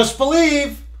 Just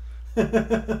believe.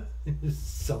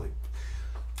 Silly.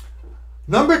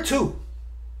 Number 2.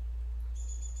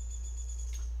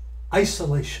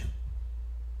 Isolation.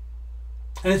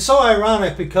 And it's so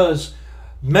ironic because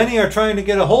many are trying to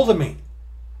get a hold of me.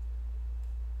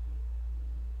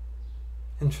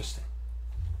 Interesting.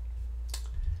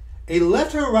 A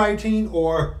letter writing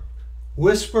or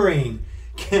whispering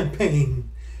campaign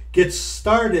gets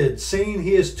started saying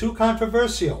he is too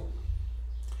controversial.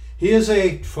 He is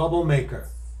a troublemaker.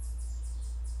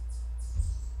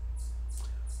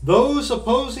 Those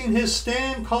opposing his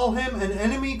stand call him an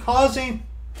enemy causing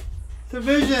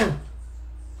division.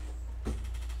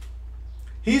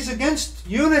 He's against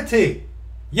unity.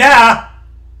 Yeah.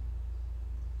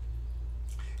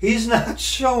 He's not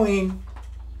showing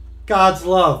God's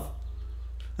love.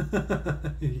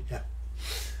 Yeah.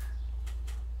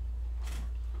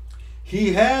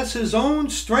 He has his own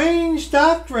strange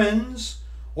doctrines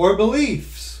or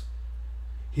beliefs.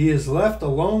 He is left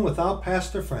alone without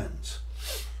pastor friends.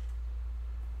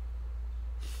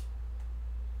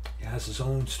 He has his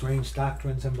own strange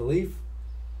doctrines and belief.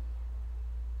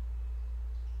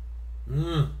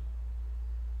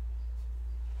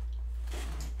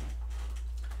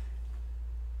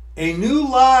 A new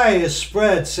lie is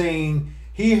spread saying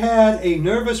he had a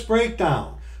nervous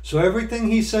breakdown, so everything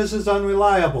he says is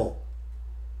unreliable.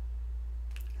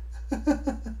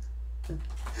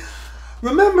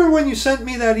 Remember when you sent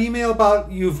me that email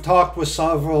about you've talked with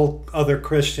several other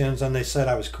Christians and they said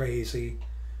I was crazy?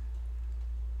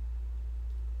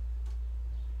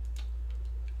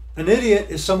 An idiot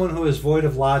is someone who is void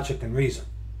of logic and reason.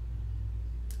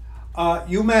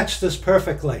 You match this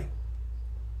perfectly.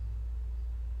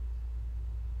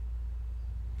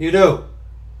 You do.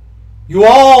 You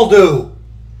all do.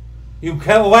 You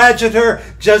Coadjutor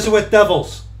Jesuit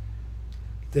devils.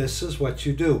 This is what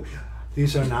you do.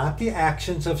 These are not the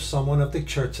actions of someone of the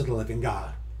Church of the Living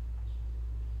God.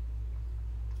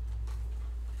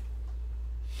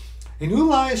 A new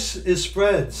lie is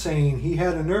spread saying he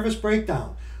had a nervous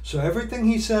breakdown, so everything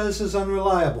he says is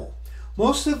unreliable.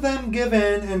 Most of them give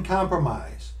in and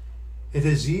compromise. It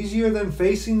is easier than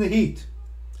facing the heat.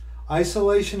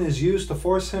 Isolation is used to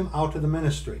force him out of the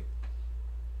ministry.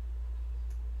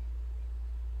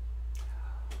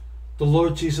 The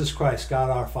Lord Jesus Christ, God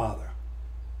our Father,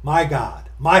 my God,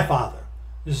 my Father,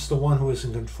 is the one who is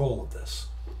in control of this,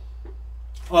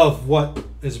 of what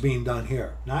is being done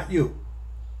here, not you.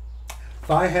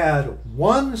 I had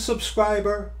 1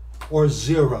 subscriber or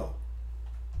 0,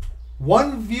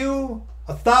 1 view,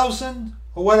 1,000,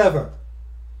 or whatever,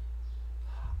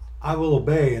 I will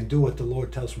obey and do what the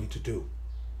Lord tells me to do.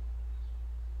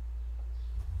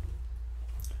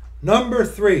 Number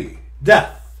 3,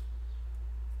 death,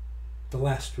 the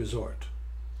last resort.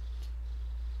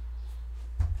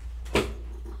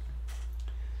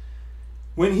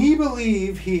 When he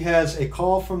believes he has a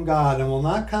call from God and will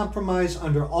not compromise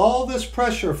under all this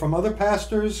pressure from other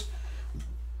pastors,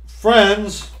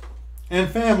 friends, and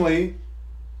family,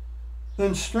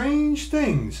 then strange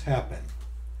things happen.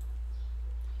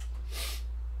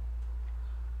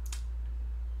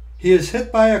 He is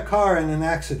hit by a car in an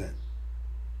accident.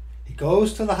 He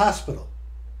goes to the hospital.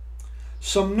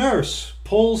 Some nurse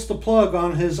pulls the plug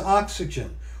on his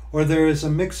oxygen, or there is a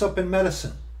mix-up in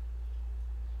medicine.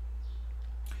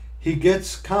 He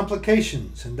gets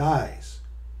complications and dies.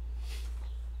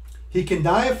 He can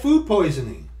die of food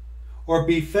poisoning or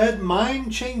be fed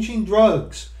mind-changing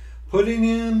drugs, putting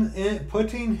him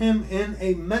in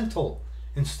a mental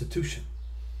institution.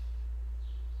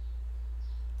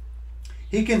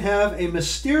 He can have a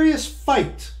mysterious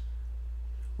fight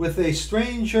with a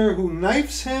stranger who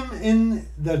knifes him in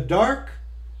the dark,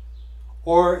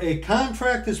 or a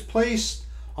contract is placed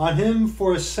on him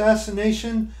for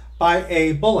assassination by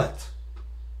a bullet.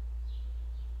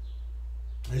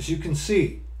 As you can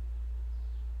see,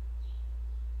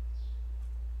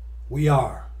 we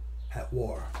are at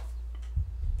war.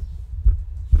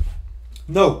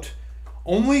 Note,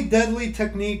 only deadly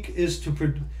technique is to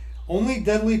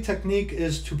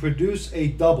produce a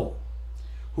double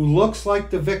who looks like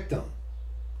the victim.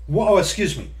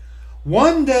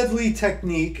 One deadly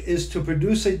technique is to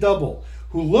produce a double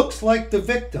who looks like the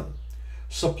victim,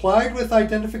 supplied with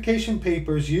identification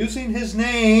papers using his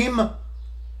name,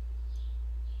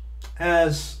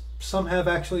 as some have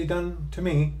actually done to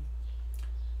me.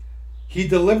 He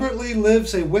deliberately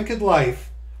lives a wicked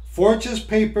life, forges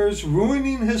papers,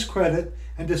 ruining his credit,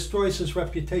 and destroys his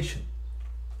reputation.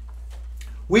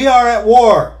 We are at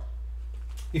war.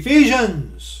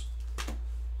 Ephesians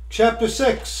chapter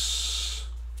 6.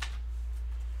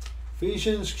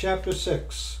 Ephesians chapter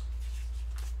 6.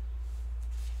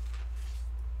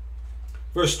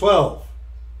 Verse 12.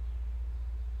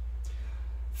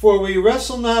 For we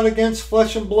wrestle not against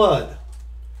flesh and blood,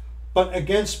 but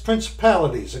against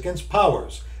principalities, against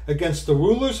powers, against the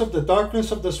rulers of the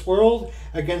darkness of this world,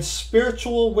 against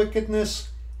spiritual wickedness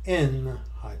in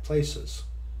high places.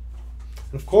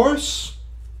 And of course,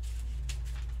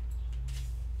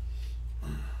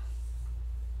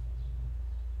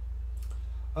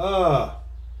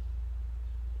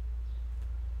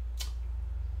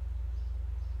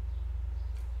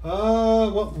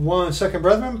 one second,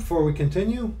 brethren, before we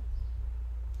continue.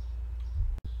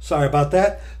 Sorry about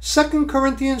that. 2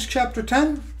 Corinthians chapter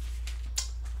 10.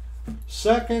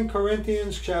 2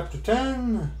 Corinthians chapter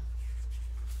 10.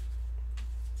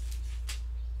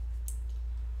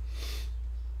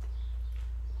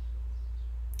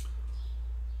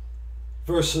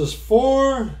 Verses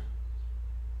 4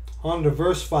 on to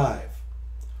verse 5.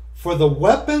 For the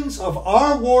weapons of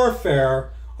our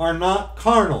warfare are not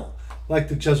carnal, like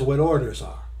the Jesuit orders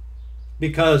are,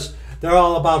 because they're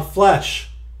all about flesh.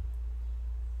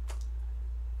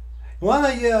 You want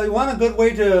a good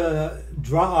way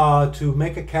to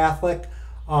make a Catholic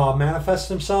manifest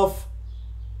himself?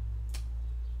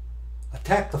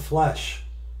 Attack the flesh.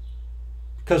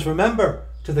 Because remember,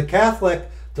 to the Catholic,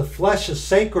 the flesh is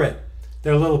sacred.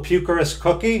 Their little Eucharist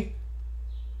cookie.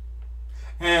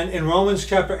 And in Romans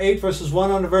chapter 8, verses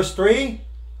 1 on to verse 3,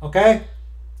 okay?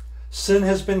 Sin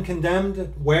has been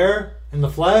condemned where? In the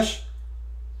flesh.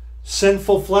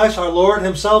 Sinful flesh, our Lord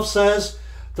himself says,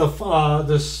 it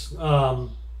is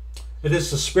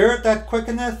the spirit that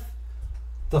quickeneth,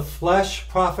 the flesh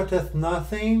profiteth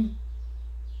nothing.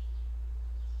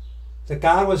 That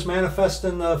God was manifest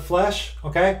in the flesh,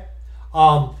 okay?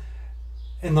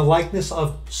 In the likeness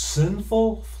of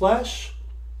sinful flesh.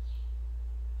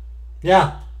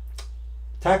 Yeah,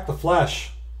 attack the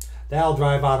flesh. That'll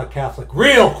drive out a Catholic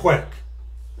real quick.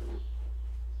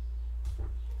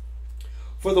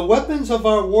 For the weapons of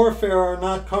our warfare are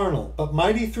not carnal, but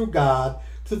mighty through God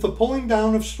to the pulling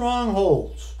down of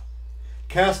strongholds,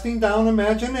 casting down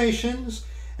imaginations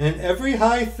and every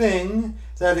high thing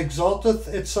that exalteth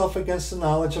itself against the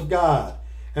knowledge of God,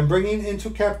 and bringing into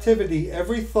captivity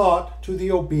every thought to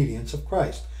the obedience of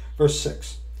Christ. Verse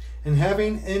 6. And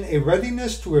having in a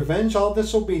readiness to revenge all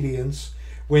disobedience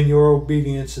when your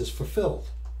obedience is fulfilled.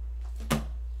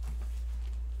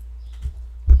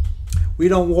 We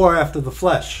don't war after the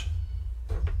flesh.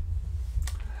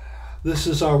 This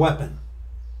is our weapon.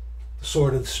 the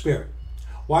sword of the Spirit.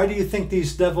 Why do you think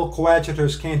these devil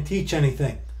coadjutors can't teach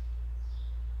anything?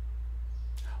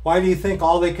 Why do you think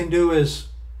all they can do is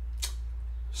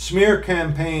smear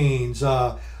campaigns,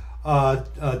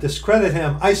 discredit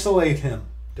him, isolate him,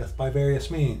 death by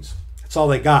various means? That's all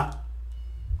they got.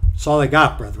 That's all they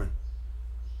got, brethren.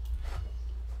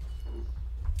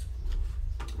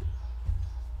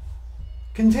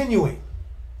 Continuing.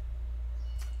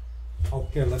 Oh,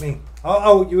 here, let me.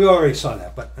 Oh, you already saw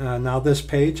that, but now this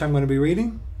page I'm going to be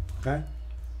reading. Okay.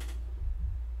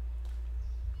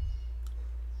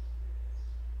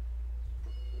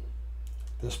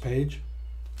 This page.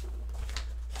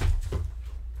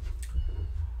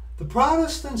 The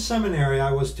Protestant seminary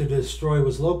I was to destroy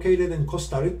was located in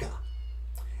Costa Rica.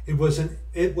 It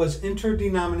was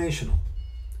interdenominational.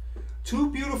 Two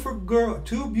beautiful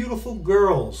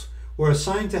girls were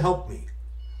assigned to help me.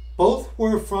 Both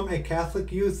were from a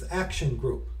Catholic Youth Action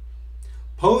Group,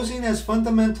 posing as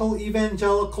fundamental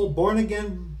evangelical,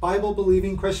 born-again,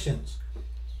 Bible-believing Christians.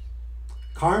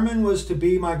 Carmen was to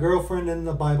be my girlfriend in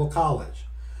the Bible college.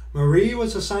 Marie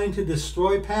was assigned to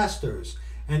destroy pastors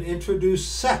and introduce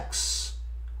sex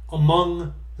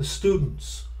among the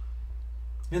students.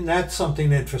 And that's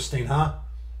something interesting, huh?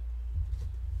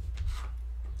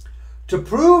 To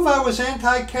prove I was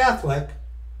anti-Catholic,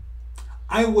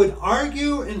 I would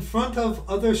argue in front of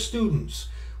other students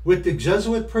with the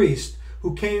Jesuit priest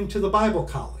who came to the Bible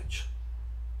college.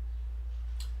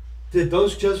 Did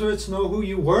those Jesuits know who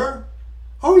you were?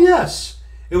 Oh yes,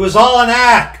 it was all an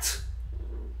act.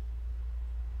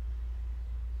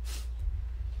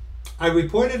 I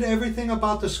reported everything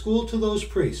about the school to those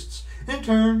priests. In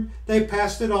turn, they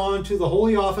passed it on to the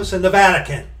Holy Office in the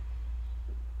Vatican.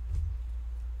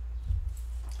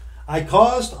 I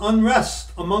caused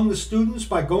unrest among the students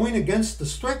by going against the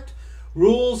strict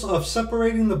rules of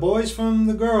separating the boys from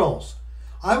the girls.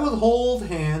 I would hold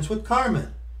hands with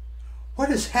Carmen. What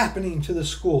is happening to the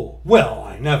school? Well,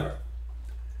 I never.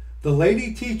 The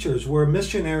lady teachers were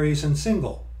missionaries and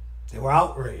single. They were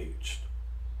outraged.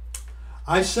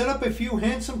 I set up a few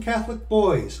handsome Catholic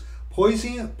boys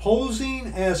posing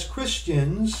as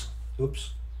Christians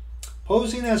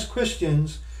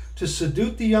to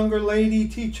seduce the younger lady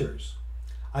teachers.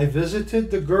 I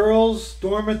visited the girls'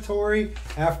 dormitory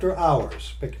after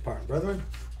hours. Beg your pardon, brethren.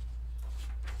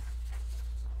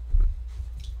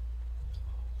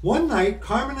 One night,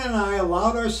 Carmen and I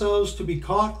allowed ourselves to be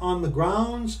caught on the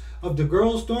grounds of the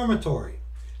girls' dormitory.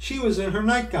 She was in her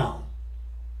nightgown.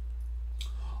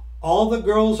 All the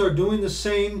girls are doing the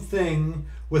same thing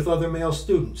with other male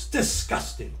students.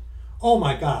 Disgusting. Oh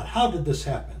my God, how did this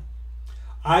happen?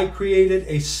 I created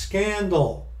a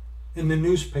scandal in the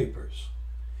newspapers.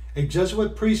 A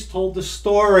Jesuit priest told the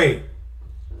story.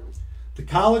 The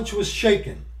college was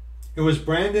shaken. It was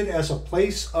branded as a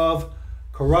place of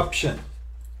corruption.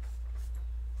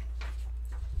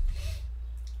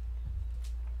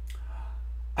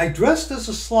 I dressed as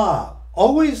a Slav,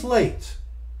 always late.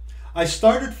 I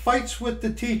started fights with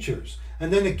the teachers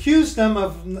and then accused them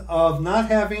of not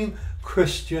having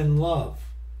Christian love.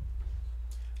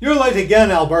 You're late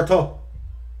again, Alberto.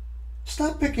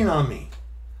 Stop picking on me.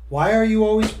 Why are you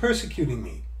always persecuting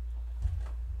me?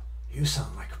 You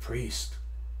sound like a priest.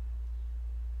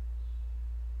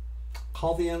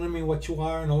 Call the enemy what you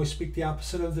are and always speak the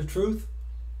opposite of the truth.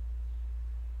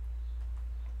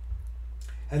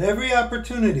 At every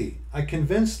opportunity, I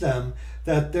convinced them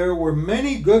that there were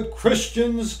many good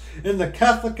Christians in the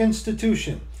Catholic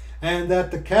institution and that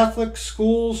the Catholic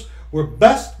schools were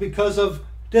best because of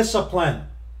discipline.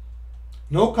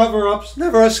 No cover-ups,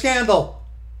 never a scandal.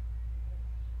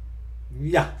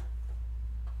 Yeah.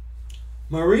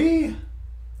 Marie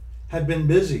had been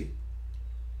busy.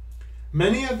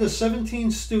 Many of the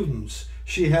 17 students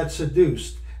she had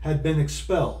seduced had been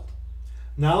expelled.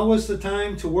 Now was the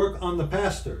time to work on the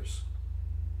pastors.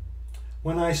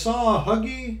 When I saw a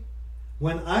huggy,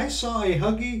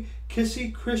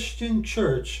 kissy Christian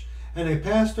church and a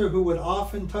pastor who would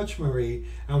often touch Marie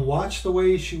and watch the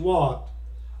way she walked,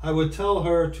 I would tell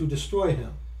her to destroy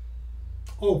him.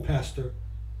 Oh, Pastor,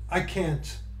 I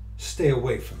can't stay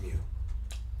away from you.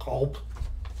 Gulp.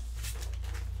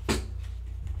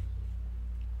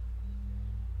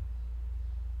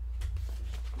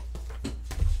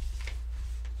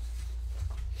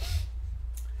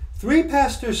 Three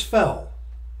pastors fell.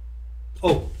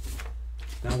 Oh,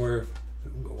 now we're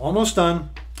almost done.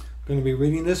 I'm going to be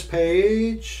reading this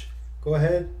page. Go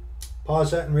ahead,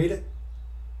 pause that and read it.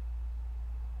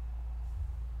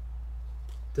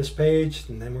 This page,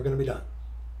 and then we're going to be done.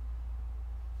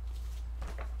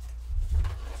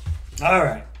 All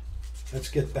right, let's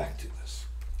get back to this.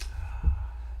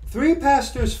 3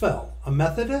 pastors fell, a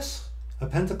Methodist, a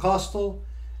Pentecostal,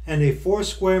 and a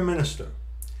Foursquare minister.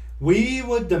 We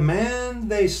would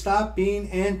demand they stop being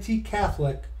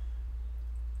anti-Catholic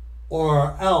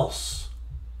or else.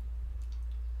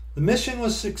 The mission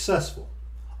was successful.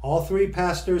 All 3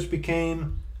 pastors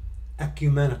became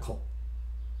ecumenical.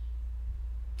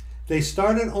 They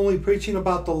started only preaching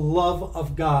about the love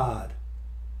of God.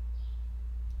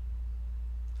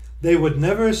 They would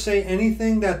never say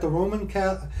anything that the Roman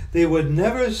Catholic, they would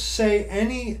never say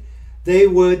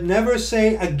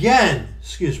again,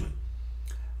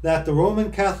 that the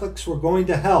Roman Catholics were going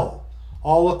to hell,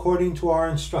 all according to our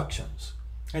instructions.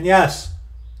 And yes,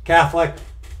 Catholic,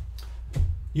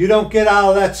 you don't get out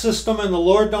of that system and the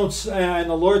Lord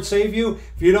save you.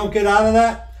 If you don't get out of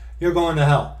that, you're going to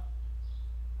hell.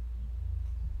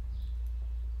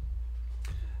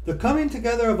 The coming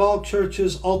together of all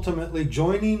churches ultimately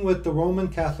joining with the Roman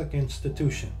Catholic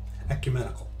institution,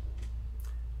 ecumenical.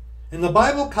 In the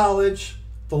Bible college,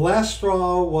 the last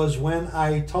straw was when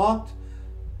I talked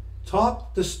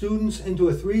the students into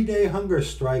a 3-day hunger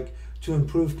strike to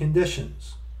improve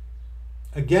conditions.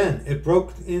 Again, it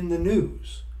broke in the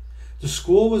news. The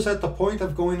school was at the point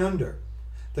of going under.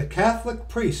 The Catholic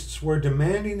priests were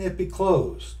demanding it be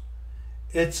closed.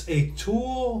 It's a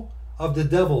tool of the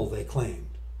devil, they claimed.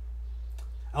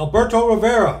 Alberto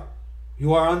Rivera,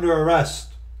 you are under arrest.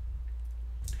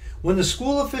 When the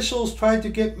school officials tried to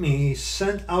get me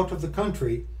sent out of the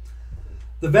country,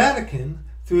 the Vatican,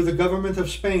 through the government of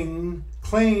Spain,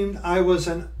 claimed I was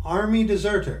an army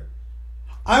deserter.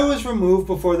 I was removed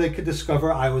before they could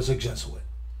discover I was a Jesuit.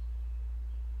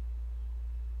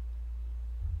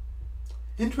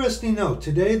 Interesting note,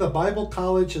 today the Bible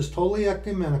College is totally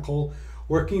ecumenical,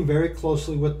 working very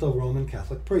closely with the Roman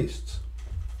Catholic priests.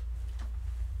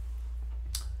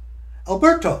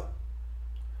 Alberto,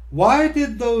 why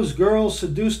did those girls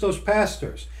seduce those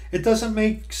pastors? It doesn't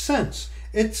make sense.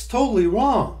 It's totally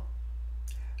wrong.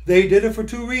 They did it for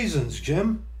 2 reasons,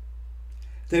 Jim.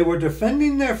 They were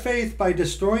defending their faith by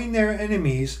destroying their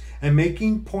enemies and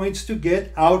making points to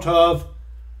get out of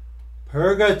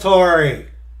purgatory.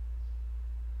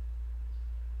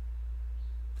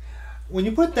 When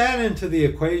you put that into the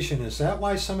equation, is that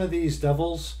why some of these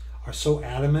devils are so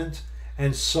adamant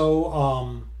and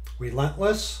so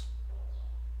relentless?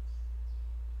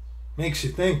 Makes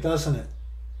you think, doesn't it?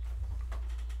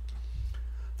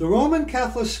 The Roman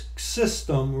Catholic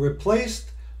system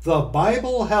replaced the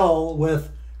Bible hell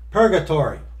with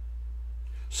purgatory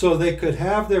so they could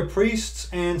have their priests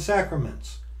and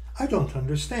sacraments. I don't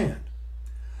understand.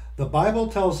 The Bible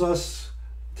tells us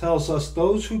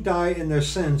those who die in their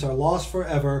sins are lost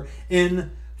forever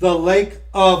in the lake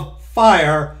of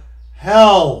fire,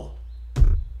 hell.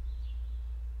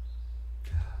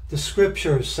 The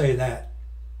scriptures say that.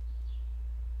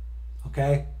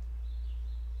 Okay?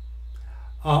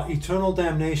 Eternal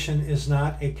damnation is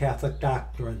not a Catholic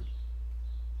doctrine.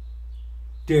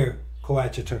 Dear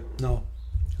Coadjutor, no.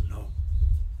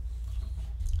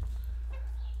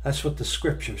 That's what the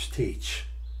scriptures teach.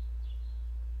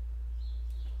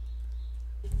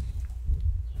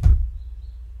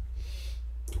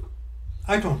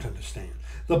 I don't understand.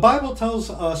 The Bible tells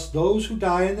us those who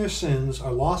die in their sins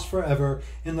are lost forever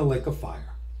in the lake of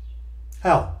fire.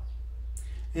 Hell.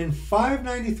 In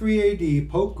 593 AD,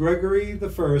 Pope Gregory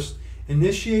I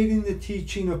initiating the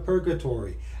teaching of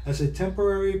purgatory as a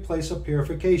temporary place of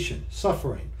purification,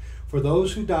 suffering, for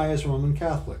those who die as Roman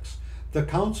Catholics. The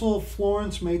Council of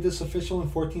Florence made this official in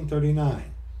 1439.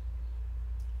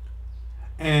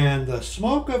 And the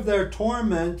smoke of their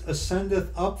torment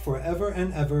ascendeth up forever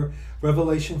and ever.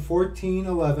 Revelation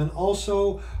 14:11.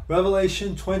 Also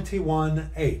Revelation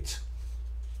 21:8.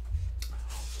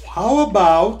 How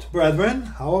about, brethren,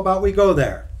 how about we go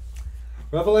there?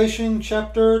 Revelation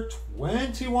chapter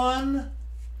 21.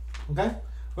 Okay?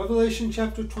 Revelation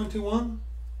chapter 21.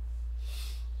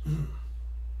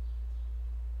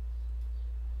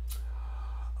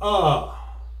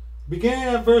 Beginning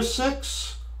at verse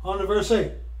 6 on to verse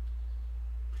 8.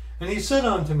 And he said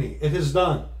unto me, It is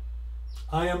done.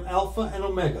 I am Alpha and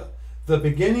Omega, the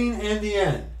beginning and the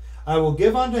end. I will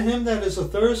give unto him that is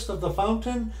athirst of the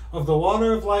fountain of the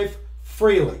water of life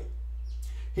freely.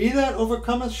 He that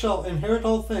overcometh shall inherit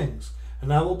all things,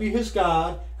 and I will be his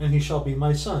God, and he shall be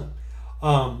my son.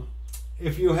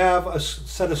 If you have a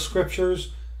set of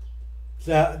scriptures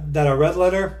that are red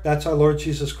letter, that's our Lord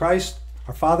Jesus Christ,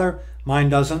 our Father. Mine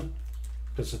doesn't,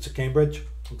 because it's a Cambridge.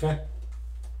 Okay?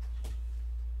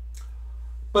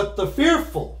 But the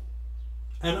fearful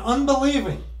and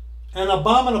unbelieving and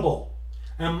abominable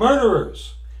and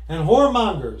murderers and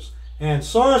whoremongers and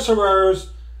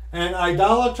sorcerers and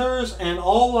idolaters and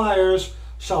all liars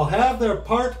shall have their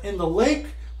part in the lake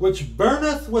which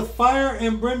burneth with fire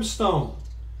and brimstone,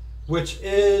 which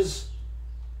is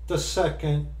the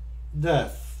second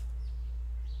death.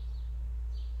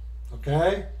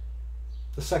 Okay?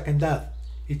 The second death.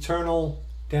 Eternal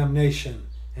damnation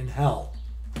in hell.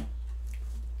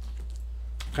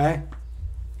 Okay?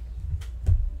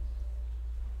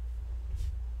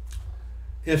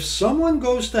 If someone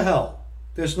goes to hell,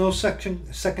 there's no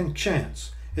second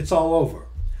chance. It's all over.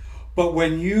 But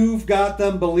when you've got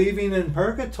them believing in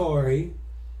purgatory,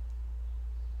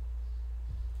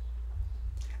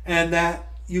 and that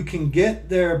you can get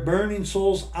their burning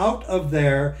souls out of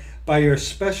there by your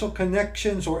special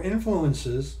connections or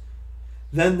influences,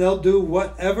 then they'll do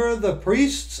whatever the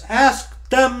priests ask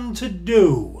them to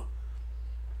do,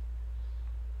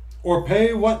 or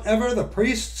pay whatever the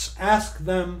priests ask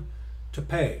them to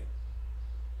pay.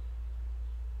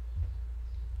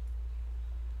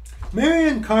 Mary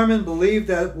and Carmen believed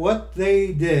that what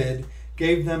they did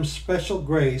gave them special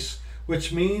grace,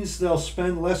 which means they'll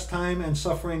spend less time and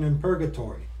suffering in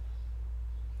purgatory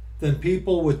than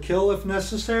people would kill if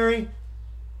necessary.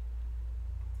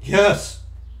 Yes,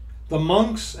 the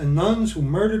monks and nuns who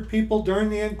murdered people during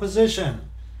the Inquisition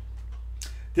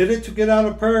did it to get out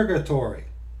of purgatory.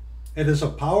 It is a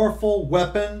powerful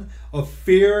weapon of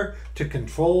fear to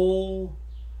control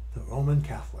the Roman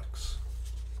Catholics.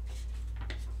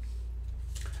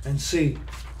 And see,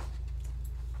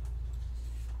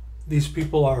 these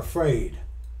people are afraid.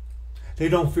 They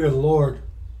don't fear the Lord.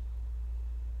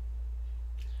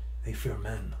 They fear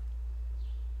men.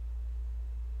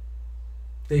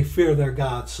 They fear their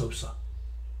god Sosa,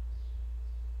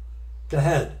 the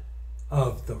head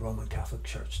of the Roman Catholic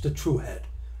Church, the true head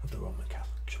of the Roman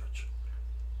Catholic Church.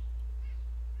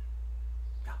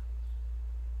 Yeah.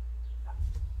 Yeah.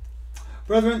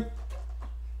 Brethren,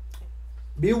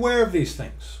 be aware of these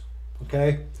things,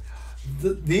 okay?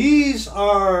 These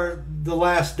are the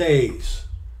last days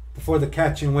before the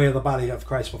catching away of the body of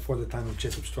Christ, before the time of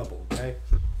Jacob's trouble, okay?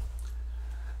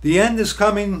 The end is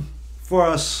coming for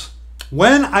us.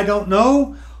 When? I don't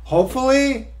know.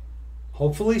 Hopefully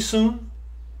soon.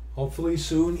 Hopefully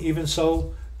soon. Even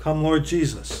so, come Lord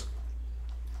Jesus.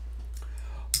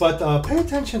 But pay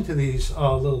attention to these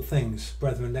little things,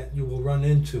 brethren, that you will run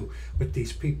into with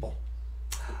these people.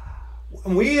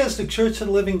 We as the Church of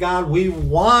the Living God, we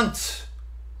want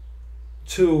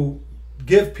to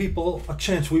give people a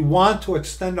chance. We want to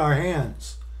extend our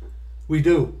hands. We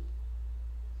do.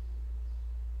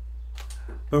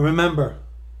 But remember,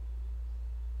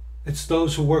 it's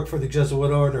those who work for the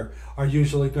Jesuit order are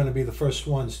usually going to be the first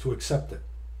ones to accept it.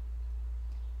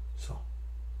 So,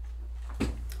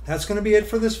 that's going to be it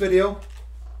for this video.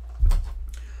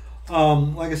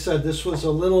 Like I said, this was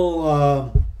a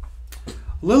little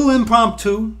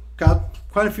impromptu. Got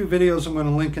quite a few videos I'm going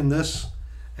to link in this.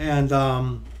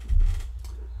 And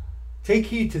take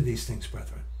heed to these things,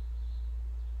 brethren.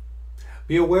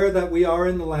 Be aware that we are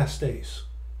in the last days.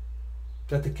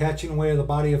 That the catching away of the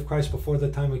body of Christ before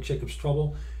the time of Jacob's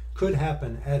trouble could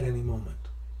happen at any moment.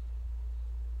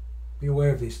 Be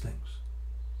aware of these things.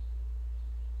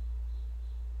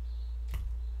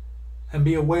 And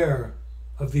be aware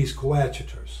of these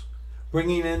coadjutors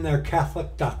bringing in their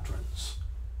Catholic doctrines,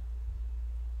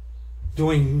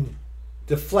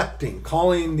 deflecting,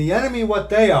 calling the enemy what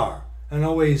they are, and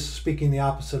always speaking the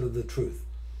opposite of the truth,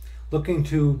 looking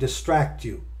to distract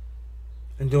you,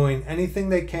 and doing anything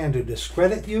they can to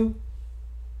discredit you,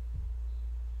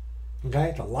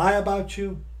 okay, to lie about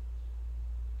you,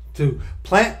 to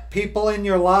plant people in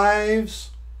your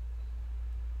lives,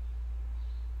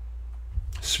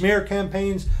 smear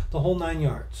campaigns, the whole 9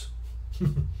 yards.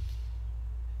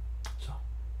 So,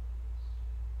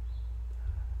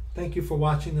 thank you for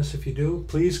watching this. If you do,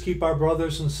 please keep our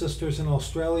brothers and sisters in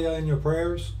Australia in your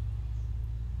prayers.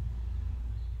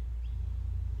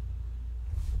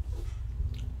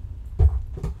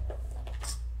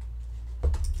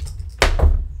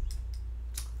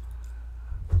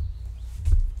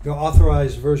 The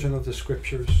authorized version of the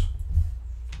scriptures,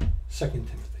 2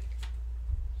 Timothy.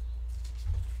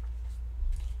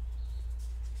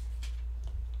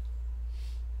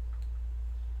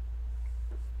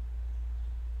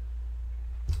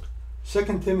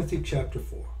 Second Timothy chapter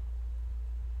 4.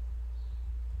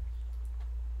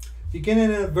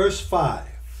 Beginning at verse 5.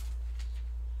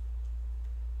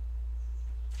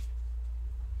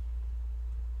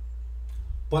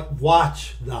 But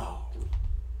watch thou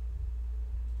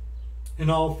in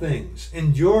all things,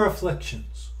 endure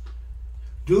afflictions,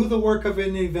 do the work of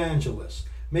an evangelist,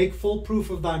 make full proof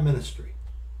of thy ministry.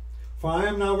 For I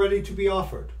am now ready to be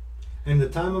offered, and the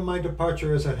time of my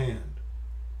departure is at hand.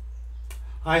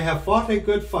 I have fought a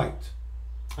good fight.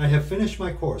 I have finished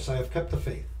my course. I have kept the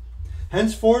faith.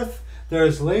 Henceforth there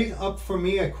is laid up for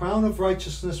me a crown of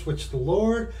righteousness, which the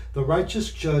Lord, the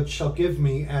righteous judge, shall give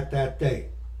me at that day.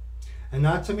 And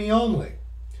not to me only,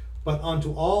 but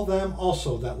unto all them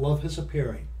also that love his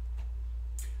appearing.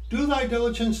 Do thy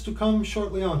diligence to come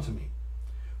shortly unto me.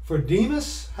 For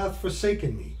Demas hath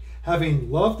forsaken me,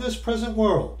 having loved this present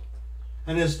world,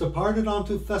 and is departed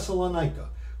unto Thessalonica,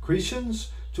 Crescens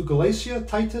to Galatia,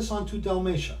 Titus unto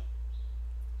Dalmatia.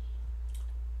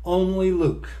 Only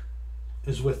Luke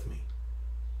is with me.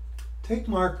 Take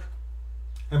Mark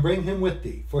and bring him with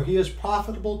thee, for he is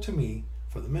profitable to me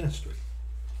for the ministry.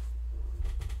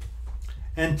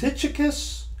 And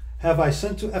Tychicus have I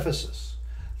sent to Ephesus.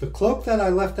 The cloak that I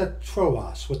left at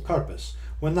Troas with Carpus,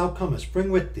 when thou comest, bring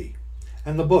with thee,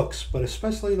 and the books, but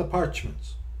especially the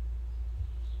parchments.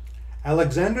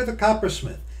 Alexander the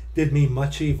coppersmith did me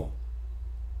much evil.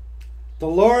 The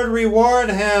Lord reward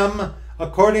him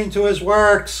according to his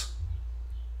works.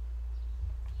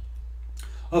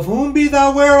 Of whom be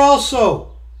thou ware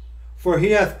also, for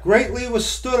he hath greatly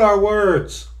withstood our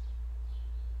words.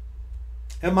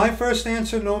 At my first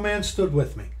answer no man stood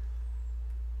with me,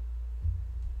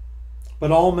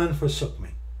 but all men forsook me.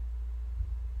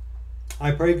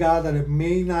 I pray God that it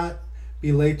may not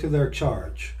be laid to their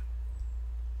charge.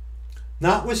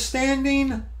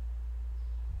 Notwithstanding,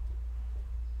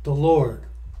 the Lord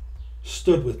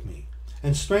stood with me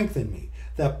and strengthened me,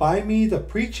 that by me the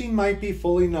preaching might be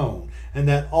fully known, and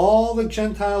that all the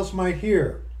Gentiles might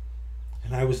hear.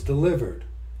 And I was delivered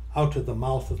out of the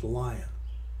mouth of the lion.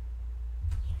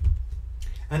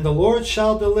 And the Lord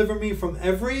shall deliver me from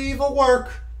every evil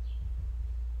work,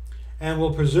 and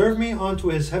will preserve me unto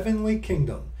his heavenly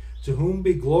kingdom, to whom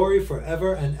be glory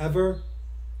forever and ever.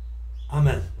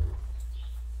 Amen.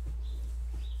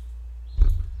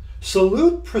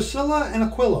 Salute Priscilla and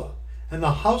Aquila, and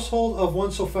the household of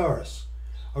Onesiphorus.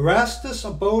 Erastus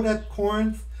abode at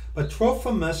Corinth, but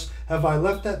Trophimus have I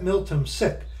left at Miletum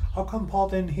sick. How come Paul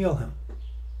didn't heal him?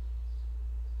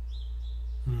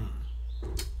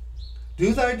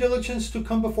 Do thy diligence to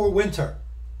come before winter.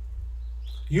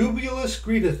 Eubulus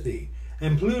greeteth thee,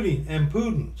 and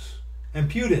Pudens,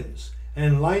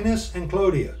 and Linus, and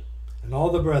Clodia, and all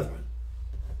the brethren.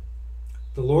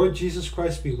 The Lord Jesus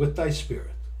Christ be with thy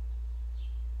spirit.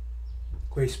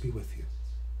 Grace be with you.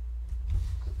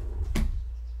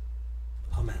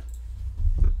 Amen.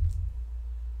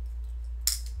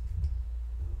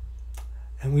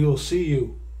 And we will see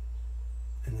you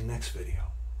in the next video.